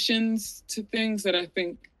implications to things that I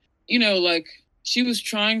think, like she was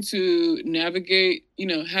trying to navigate,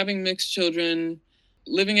 having mixed children,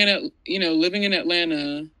 living in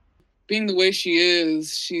Atlanta, being the way she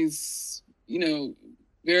is. She's,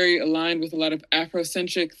 very aligned with a lot of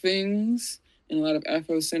Afrocentric things and a lot of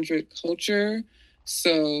Afrocentric culture.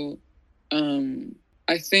 So,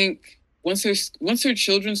 I think once her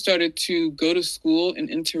children started to go to school and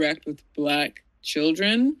interact with Black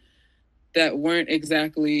children that weren't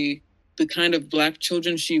exactly the kind of Black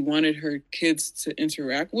children she wanted her kids to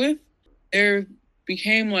interact with, there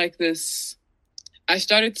became like this. I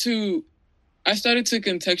started to I started to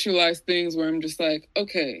contextualize things where I'm just like,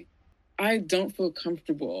 okay, I don't feel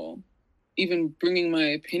comfortable even bringing my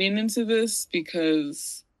opinion into this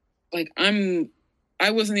because like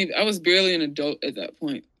I was barely an adult at that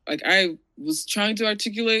point. Like I was trying to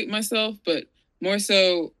articulate myself, but more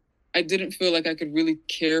so I didn't feel like I could really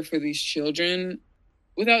care for these children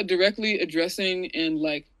without directly addressing and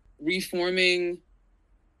like reforming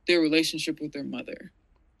their relationship with their mother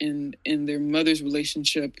and their mother's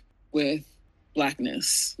relationship with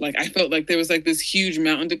Blackness. Like I felt like there was like this huge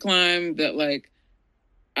mountain to climb that like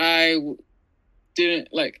I didn't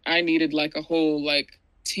like. I needed like a whole like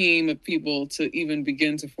team of people to even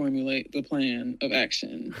begin to formulate the plan of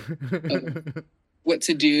action of what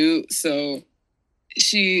to do. So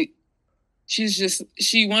she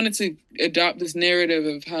she wanted to adopt this narrative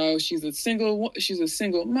of how she's a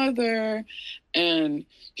single mother and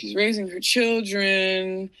she's raising her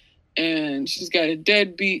children and she's got a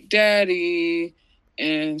deadbeat daddy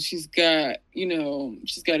and she's got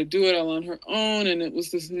to do it all on her own. And it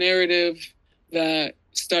was this narrative that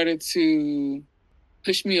started to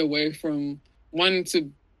push me away from wanting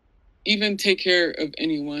to even take care of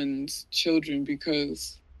anyone's children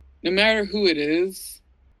because no matter who it is,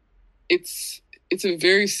 it's a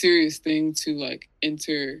very serious thing to like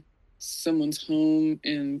enter someone's home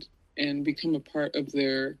and become a part of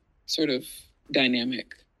their sort of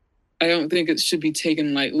dynamic. I don't think it should be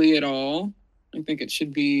taken lightly at all. I think it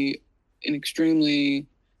should be an extremely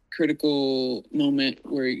critical moment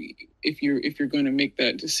where if you're going to make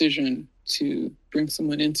that decision to bring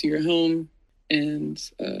someone into your home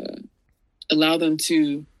and allow them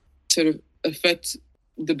to sort of affect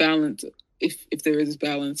the balance, if there is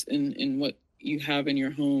balance in what you have in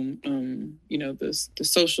your home, the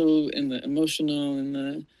social and the emotional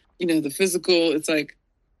and the physical. It's like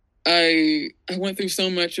I went through so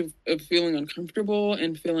much of feeling uncomfortable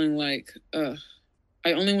and feeling like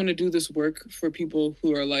I only want to do this work for people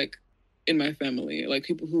who are like in my family, like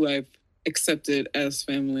people who I've accepted as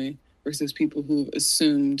family versus people who've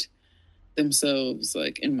assumed themselves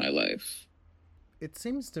like in my life. It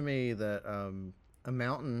seems to me that a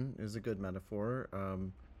mountain is a good metaphor.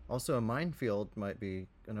 Also, a minefield might be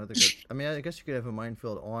another good. I mean, I guess you could have a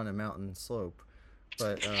minefield on a mountain slope,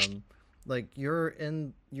 but like you're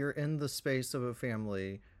in the space of a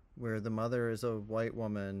family where the mother is a white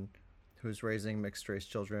woman who's raising mixed race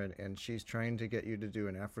children, and she's trying to get you to do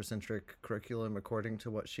an Afrocentric curriculum according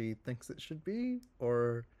to what she thinks it should be,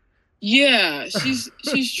 or Yeah,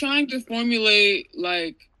 she's trying to formulate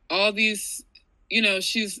like all these,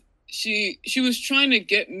 she was trying to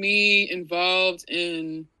get me involved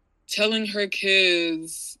in telling her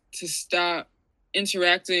kids to stop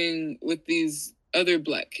interacting with these other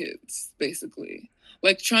Black kids, basically.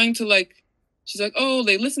 Like trying to like she's like, "Oh,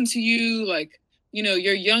 they listen to you, like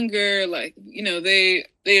you're younger, like, they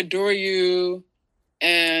adore you.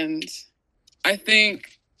 And I think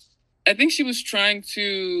she was trying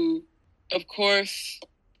to, of course,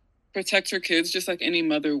 protect her kids just like any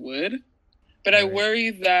mother would. But Right. I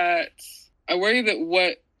worry that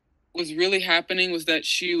what was really happening was that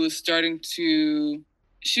she was starting to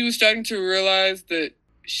realize that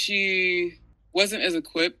she wasn't as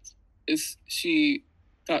equipped as she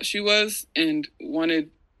thought she was, and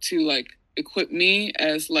wanted to like equip me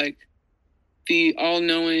as like the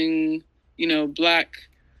all-knowing, black,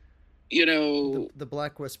 The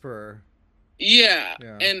Black Whisperer. yeah.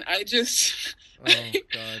 Yeah. And I just Oh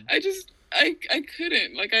God. I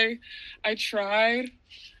couldn't. Like, I tried,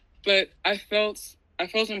 but I felt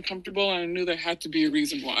uncomfortable, and I knew there had to be a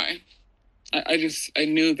reason why. I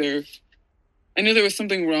knew there was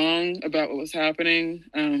something wrong about what was happening.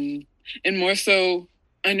 And more so,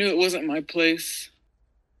 I knew it wasn't my place.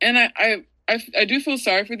 And I do feel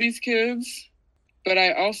sorry for these kids, but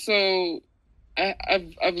I also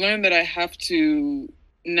I've learned that I have to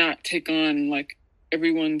not take on like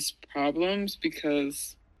everyone's problems,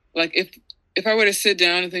 because like if I were to sit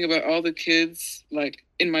down and think about all the kids like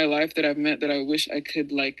in my life that I've met that I wish I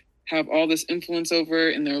could like have all this influence over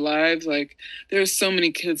in their lives, like there's so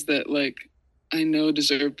many kids that like I know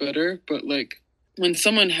deserve better. But like when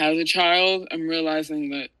someone has a child, I'm realizing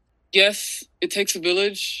that yes, it takes a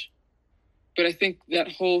village, but I think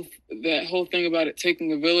that whole thing about it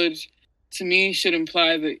taking a village, to me, should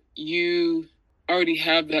imply that you already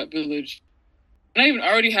have that village. Not even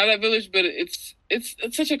already have that village, but it's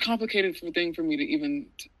such a complicated thing for me to even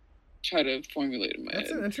try to formulate in my That's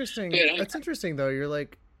head. an interesting. But That's interesting though. You're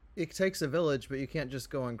like, it takes a village, but you can't just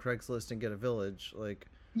go on Craigslist and get a village. Like,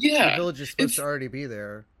 the yeah, village is supposed to already be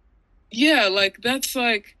there. yeah, that's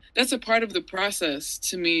a part of the process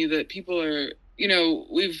to me, that people are,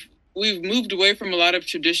 we've moved away from a lot of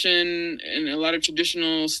tradition and a lot of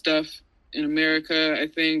traditional stuff in America, I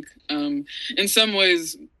think. In some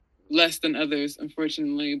ways less than others,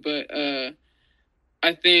 unfortunately. But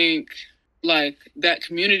I think like that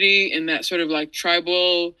community and that sort of like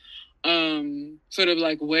tribal sort of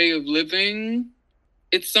like way of living,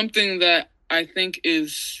 it's something that I think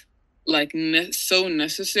is like so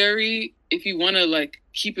necessary if you want to like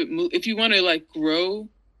keep it if you want to like grow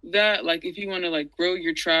that, like if you want to like grow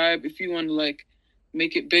your tribe, if you want to like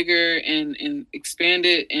make it bigger and expand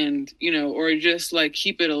it, and or just like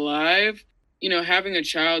keep it alive, having a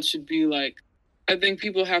child should be like, I think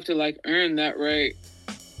people have to like earn that right.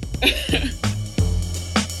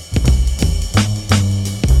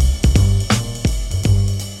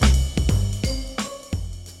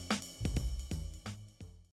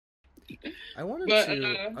 But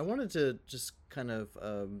I wanted to just kind of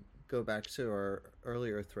go back to our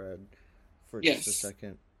earlier thread for just a yes.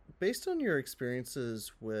 second. Based on your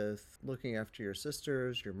experiences with looking after your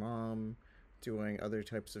sisters, your mom, doing other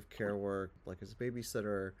types of care work, like as a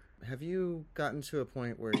babysitter, have you gotten to a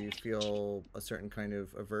point where you feel a certain kind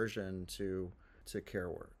of aversion to care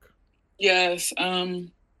work? Yes.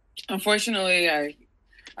 Unfortunately,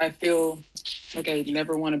 I feel like I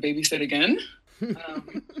never want to babysit again.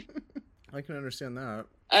 Um, I can understand that.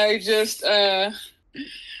 I just I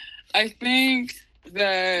think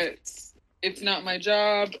that it's not my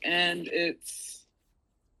job, and it's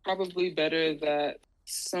probably better that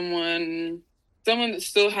someone that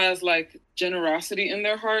still has like generosity in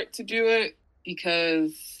their heart to do it,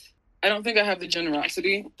 because I don't think I have the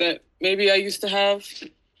generosity that maybe I used to have.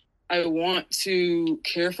 I want to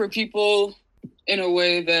care for people in a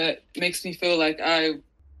way that makes me feel like I'm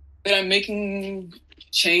making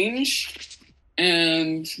change,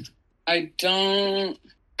 and I don't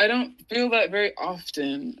I don't feel that very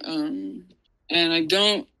often. And I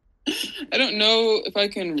don't know if I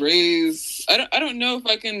can I don't know if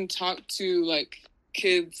I can talk to like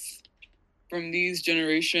kids from these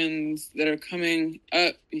generations that are coming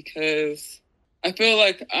up, because I feel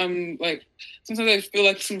like I'm like, sometimes I feel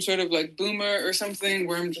like some sort of like boomer or something,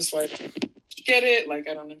 where I'm just like, get it, like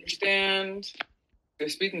I don't understand. They're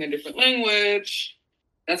speaking a different language.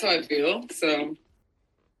 That's how I feel. So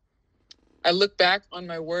I look back on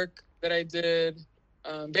my work that I did,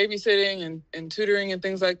 babysitting and tutoring and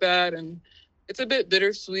things like that, and it's a bit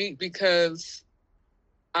bittersweet, because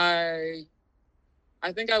I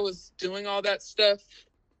I think I was doing all that stuff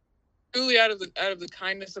truly out of the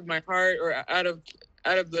kindness of my heart, or out of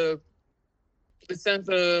the sense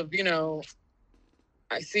of,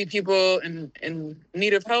 I see people in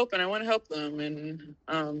need of help, and I want to help them. And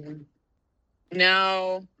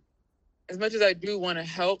now, as much as I do want to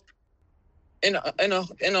help in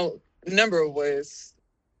a number of ways,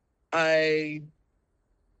 I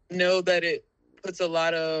know that it puts a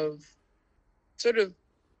lot of sort of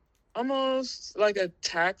almost like a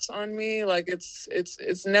tax on me. Like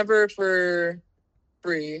it's never for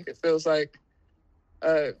free. It feels like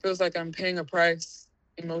I'm paying a price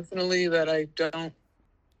emotionally that I don't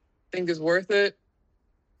think is worth it.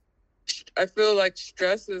 I feel like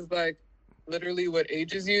stress is like literally what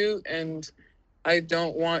ages you, and I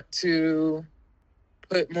don't want to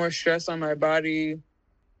put more stress on my body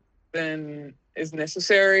than is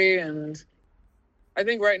necessary. And I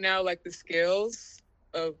think right now, like the scales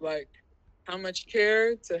of like how much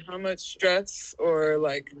care to how much stress, or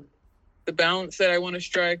like the balance that I want to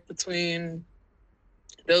strike between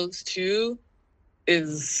those two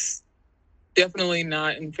is definitely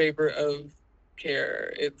not in favor of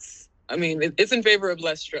care. It's in favor of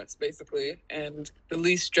less stress, basically. And the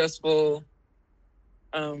least stressful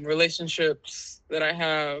relationships that I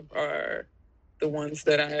have are the ones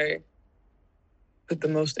that I put the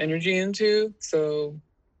most energy into. So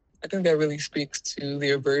I think that really speaks to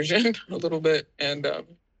the aversion a little bit. And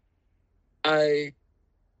I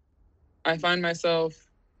I find myself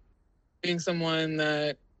being someone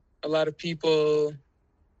that a lot of people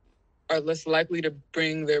are less likely to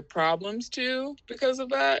bring their problems to because of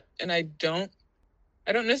that. And I don't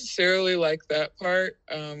necessarily like that part.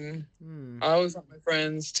 I always want my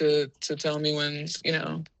friends to tell me when,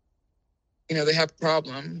 they have a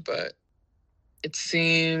problem, but it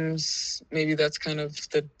seems maybe that's kind of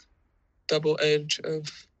the double edge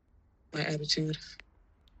of my attitude.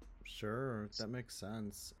 Sure, that makes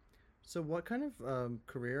sense. So, what kind of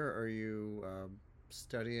career are you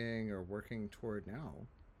studying or working toward now?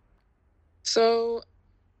 So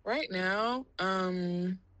right now,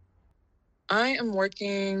 I am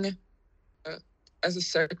working uh, as a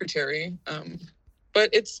secretary, but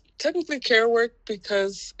it's technically care work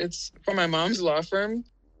because it's for my mom's law firm,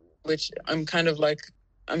 which I'm kind of like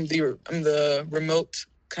I'm the remote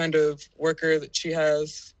kind of worker that she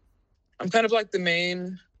has. I'm kind of like the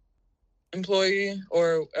main employee,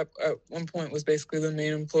 or at one point was basically the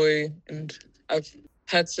main employee, and I've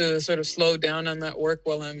had to sort of slow down on that work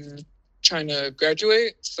while I'm trying to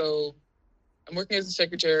graduate. So I'm working as a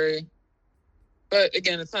secretary, but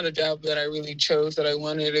again, it's not a job that I really chose that I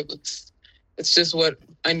wanted. It's just what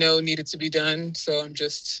I know needed to be done. So I'm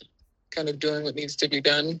just kind of doing what needs to be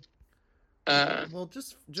done. Well,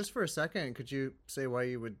 just for a second, could you say why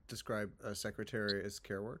you would describe a secretary as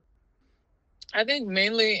care work? I think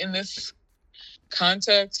mainly in this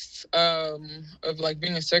context of like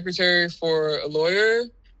being a secretary for a lawyer,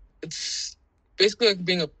 it's basically like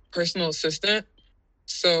being a personal assistant.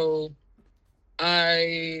 So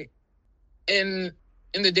I in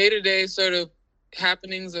in the day to day sort of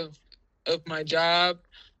happenings of my job,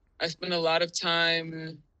 I spend a lot of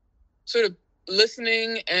time sort of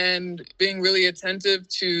listening and being really attentive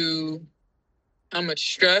to how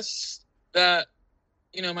much stress that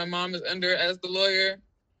my mom is under as the lawyer,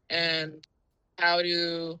 and how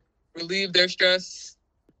to relieve their stress,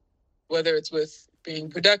 whether it's with being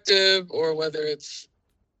productive or whether it's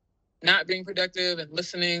not being productive, and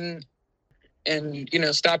listening and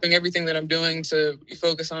stopping everything that I'm doing to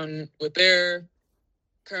focus on what their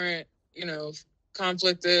current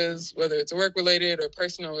conflict is, whether it's work related or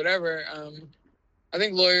personal, whatever. I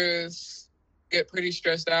think lawyers get pretty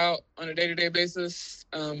stressed out on a day-to-day basis.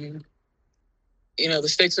 The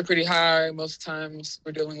stakes are pretty high. Most times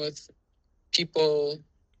we're dealing with people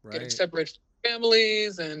getting Right. separate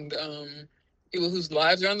families, and people whose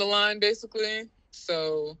lives are on the line, basically.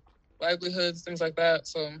 So livelihoods, things like that.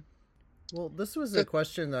 So, Well, this was a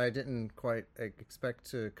question that I didn't quite expect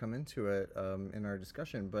to come into it in our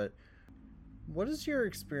discussion, but what is your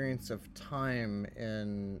experience of time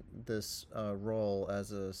in this role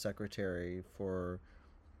as a secretary for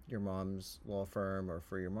your mom's law firm or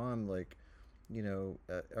for your mom? Like,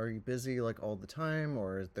 are you busy like all the time,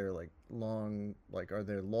 or is there like like, are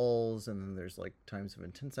there lulls and then there's like times of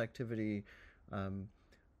intense activity?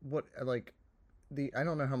 What, like, I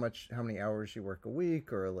don't know how many hours you work a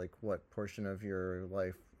week, or like what portion of your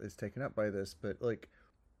life is taken up by this, but like,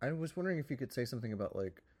 I was wondering if you could say something about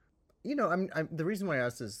like, I'm the reason why I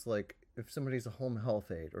asked is like, if somebody's a home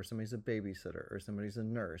health aide, or somebody's a babysitter, or somebody's a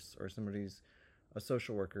nurse, or somebody's a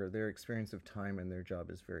social worker, their experience of time and their job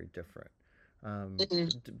is very different, um,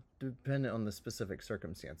 mm-hmm. dependent on the specific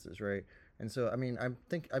circumstances, right? And so, I mean,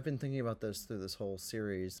 I've been thinking about this through this whole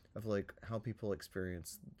series of like how people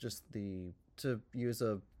experience just the, to use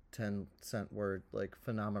a 10-cent word, like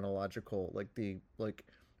phenomenological, like the like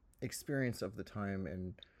experience of the time,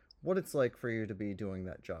 and what it's like for you to be doing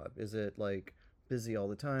that job. Is it like busy all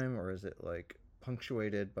the time, or is it like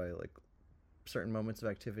punctuated by like certain moments of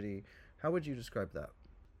activity? How would you describe that?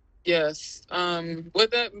 Yes.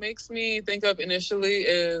 What that makes me think of initially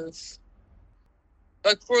is,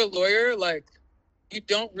 like, for a lawyer, like, you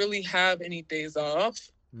don't really have any days off.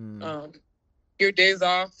 Your days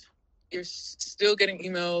off, you're still getting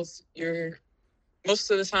emails.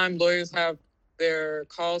 Most of the time, lawyers have their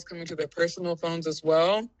calls coming to their personal phones as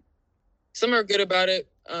well. Some are good about it,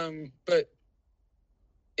 but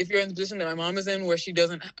if you're in the position that my mom is in, where she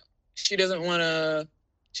doesn't want to,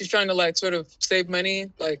 she's trying to, like, sort of save money,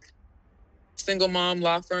 like single mom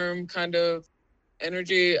law firm kind of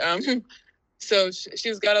energy. So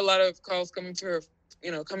she's got a lot of calls coming to her,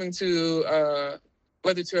 coming to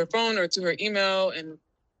whether to her phone or to her email, and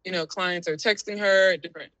clients are texting her at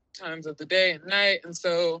different times of the day and night, and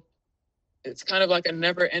so it's kind of like a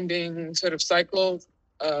never-ending sort of cycle,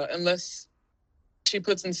 unless she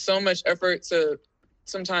puts in so much effort to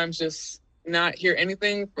sometimes just not hear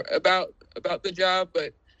anything about the job,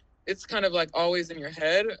 but it's kind of like always in your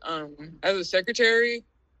head. As a secretary,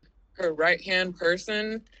 her right-hand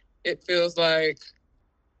person, it feels like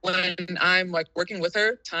when I'm, like, working with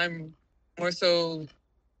her, time more so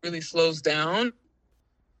really slows down.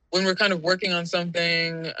 When we're kind of working on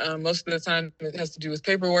something, most of the time it has to do with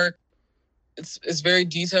paperwork. It's very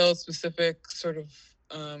detailed, specific sort of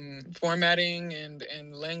formatting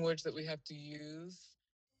and language that we have to use.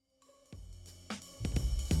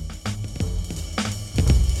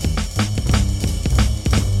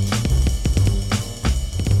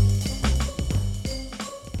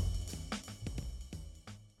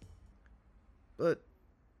 But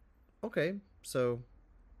okay, so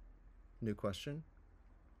new question.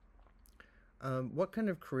 What kind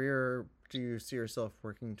of career do you see yourself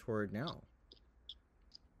working toward now?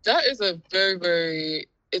 That is a very, very,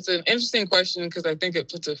 it's an interesting question because I think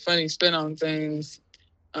it puts a funny spin on things.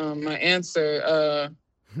 My answer,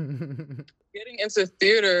 getting into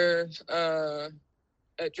theater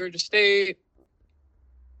at Georgia State.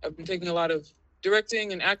 I've been taking a lot of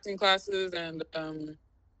directing and acting classes, and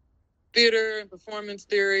theater and performance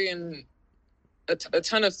theory, and a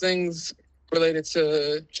ton of things related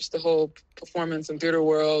to just the whole performance and theater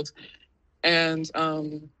world. And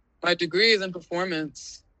my degree is in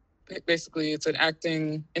performance. Basically, it's an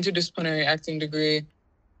interdisciplinary acting degree.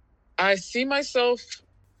 I see myself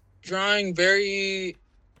drawing very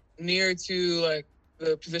near to, like,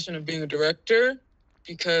 the position of being a director,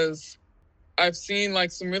 because I've seen,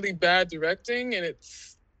 like, some really bad directing, and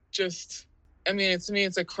it's just, I mean, to me,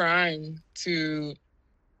 it's a crime to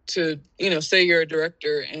say you're a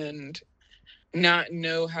director and not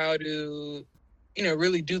know how to,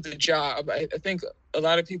 really do the job. I think a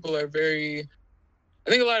lot of people are I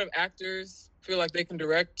think a lot of actors feel like they can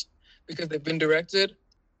direct because they've been directed.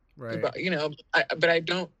 Right. But, but I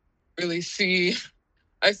don't really see,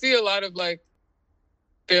 I see a lot of, like,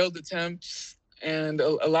 failed attempts and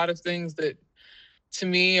a lot of things that to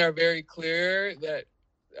me are very clear that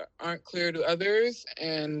aren't clear to others.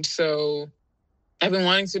 And so I've been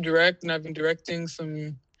wanting to direct, and I've directed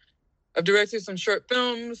some short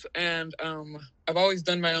films, and I've always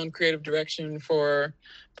done my own creative direction for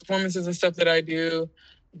performances and stuff that I do.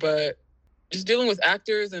 But just dealing with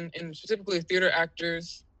actors, and specifically theater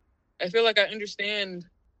actors, I feel like I understand,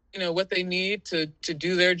 what they need to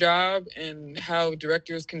do their job and how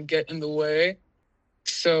directors can get in the way.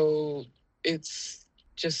 So it's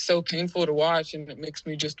just so painful to watch, and it makes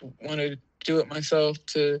me just want to do it myself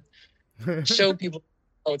to show people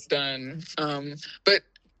how it's done. But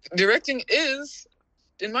directing is,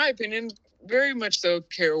 in my opinion, very much so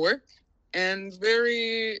care work, and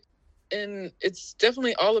it's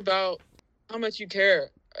definitely all about how much you care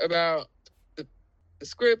about the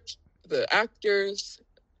script, the actors,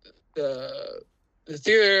 the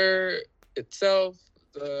theater itself,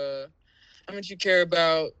 how much you care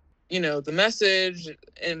about, the message,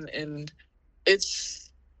 and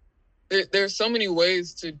it's there's so many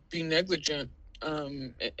ways to be negligent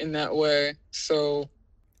in that way. So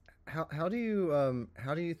how do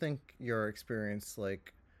you think your experience,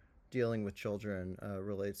 like, dealing with children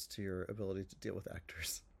relates to your ability to deal with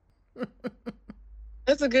actors?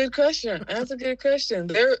 that's a good question.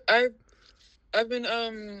 I've been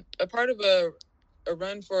a part of a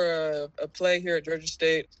run for a play here at Georgia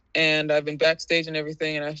State, and I've been backstage and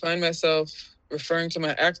everything, and I find myself referring to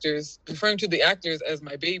the actors as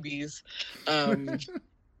my babies,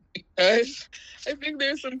 because I think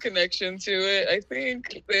there's some connection to it. I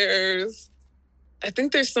think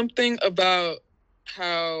there's something about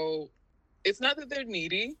how it's not that they're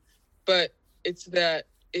needy, but it's that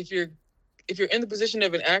if you're in the position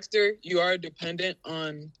of an actor, you are dependent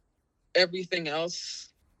on everything else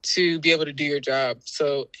to be able to do your job.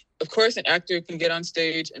 So of course, an actor can get on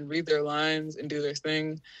stage and read their lines and do their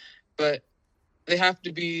thing, but they have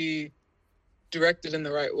to be directed in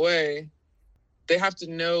the right way. They have to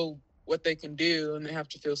know what they can do, and they have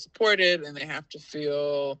to feel supported, and they have to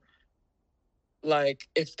feel like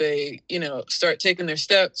if they, start taking their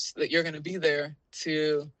steps, that you're going to be there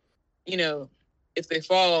to, you know, if they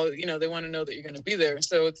fall, they want to know that you're going to be there.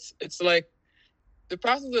 So it's like the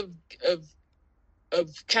process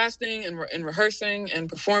of casting and rehearsing and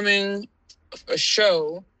performing a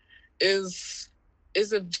show is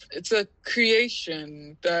it's a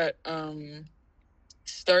creation that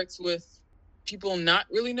starts with people not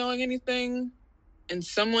really knowing anything and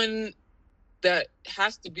someone that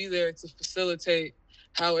has to be there to facilitate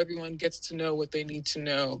how everyone gets to know what they need to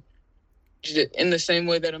know, in the same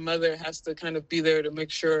way that a mother has to kind of be there to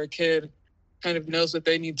make sure a kid kind of knows what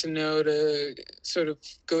they need to know to sort of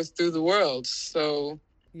go through the world. So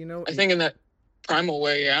I think in that primal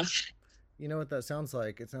way, yeah. You know what that sounds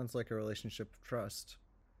like? It sounds like a relationship of trust.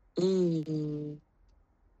 Ooh.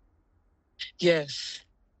 Yes.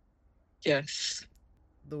 Yes.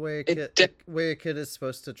 The way a kid is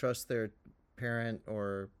supposed to trust their parent,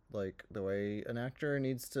 or like the way an actor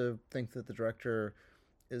needs to think that the director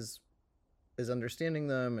is understanding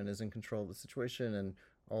them and is in control of the situation, and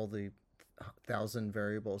all the 1,000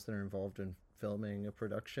 variables that are involved in filming a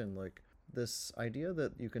production. Like, this idea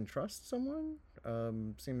that you can trust someone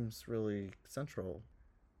seems really central.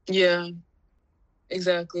 Yeah,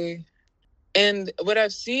 exactly. And what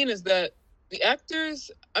I've seen is that the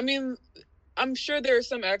actors, I mean, I'm sure there are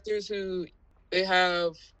some actors who they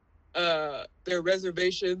have their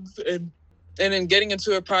reservations, and in getting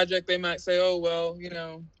into a project, they might say, oh, well,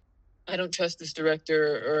 I don't trust this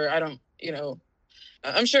director, or I don't,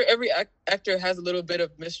 I'm sure every actor has a little bit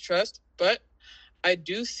of mistrust, but I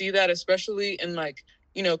do see that especially in like,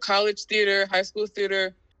 college theater, high school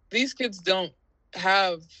theater. These kids don't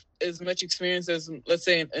have as much experience as, let's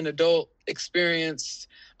say, an adult experienced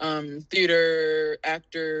theater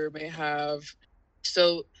actor may have.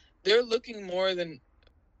 So they're looking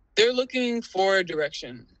for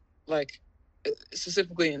direction, like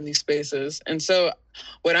specifically in these spaces. And so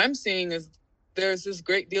what I'm seeing is there's this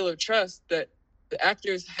great deal of trust that the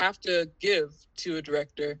actors have to give to a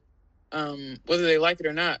director, whether they like it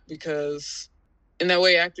or not, because in that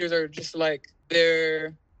way, actors are just like,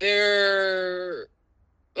 they're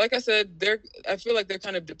like I said, I feel like they're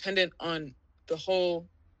kind of dependent on the whole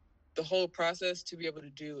process to be able to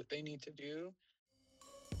do what they need to do.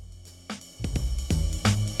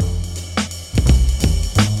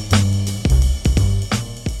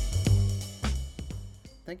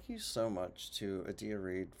 Thank you so much to Adia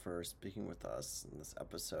Reid for speaking with us in this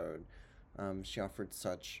episode. She offered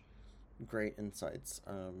such great insights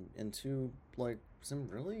into like some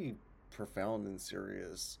really profound and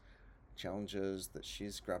serious challenges that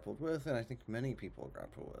she's grappled with, and I think many people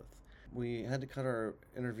grapple with. We had to cut our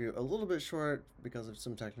interview a little bit short because of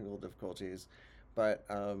some technical difficulties, but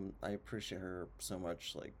I appreciate her so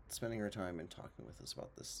much, like spending her time and talking with us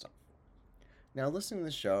about this stuff. Now, listening to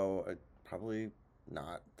the show, probably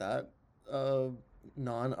not that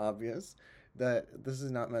non-obvious that this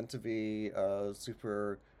is not meant to be a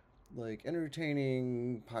super like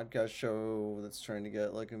entertaining podcast show that's trying to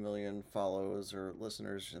get like a million follows or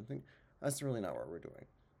listeners or something. That's really not what we're doing.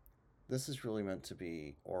 This is really meant to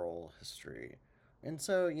be oral history. And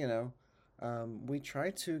so, we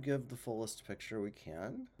try to give the fullest picture we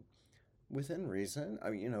can within reason.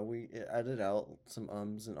 I mean, we edit out some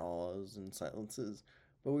ums and ahs and silences,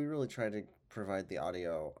 but we really try to provide the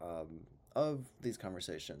audio of these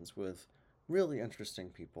conversations with really interesting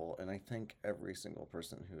people. And I think every single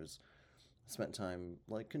person who's spent time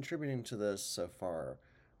like contributing to this so far,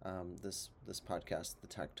 this podcast, The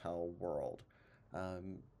Tactile World.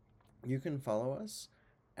 You can follow us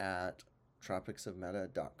at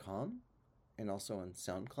tropicsofmeta.com and also on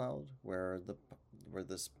SoundCloud, where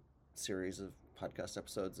this series of podcast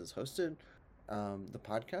episodes is hosted. The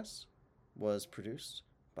podcast was produced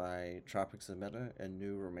by Tropics of Meta and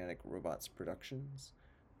New Romantic Robots Productions.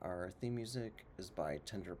 Our theme music is by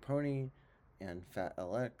Tender Pony and Fat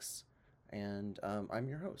LX. And I'm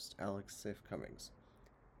your host, Alex Safe Cummings.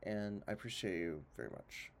 And I appreciate you very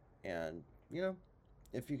much. And,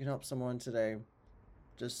 if you can help someone today,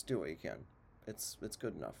 just do what you can. It's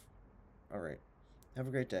good enough. All right. Have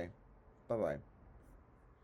a great day. Bye-bye.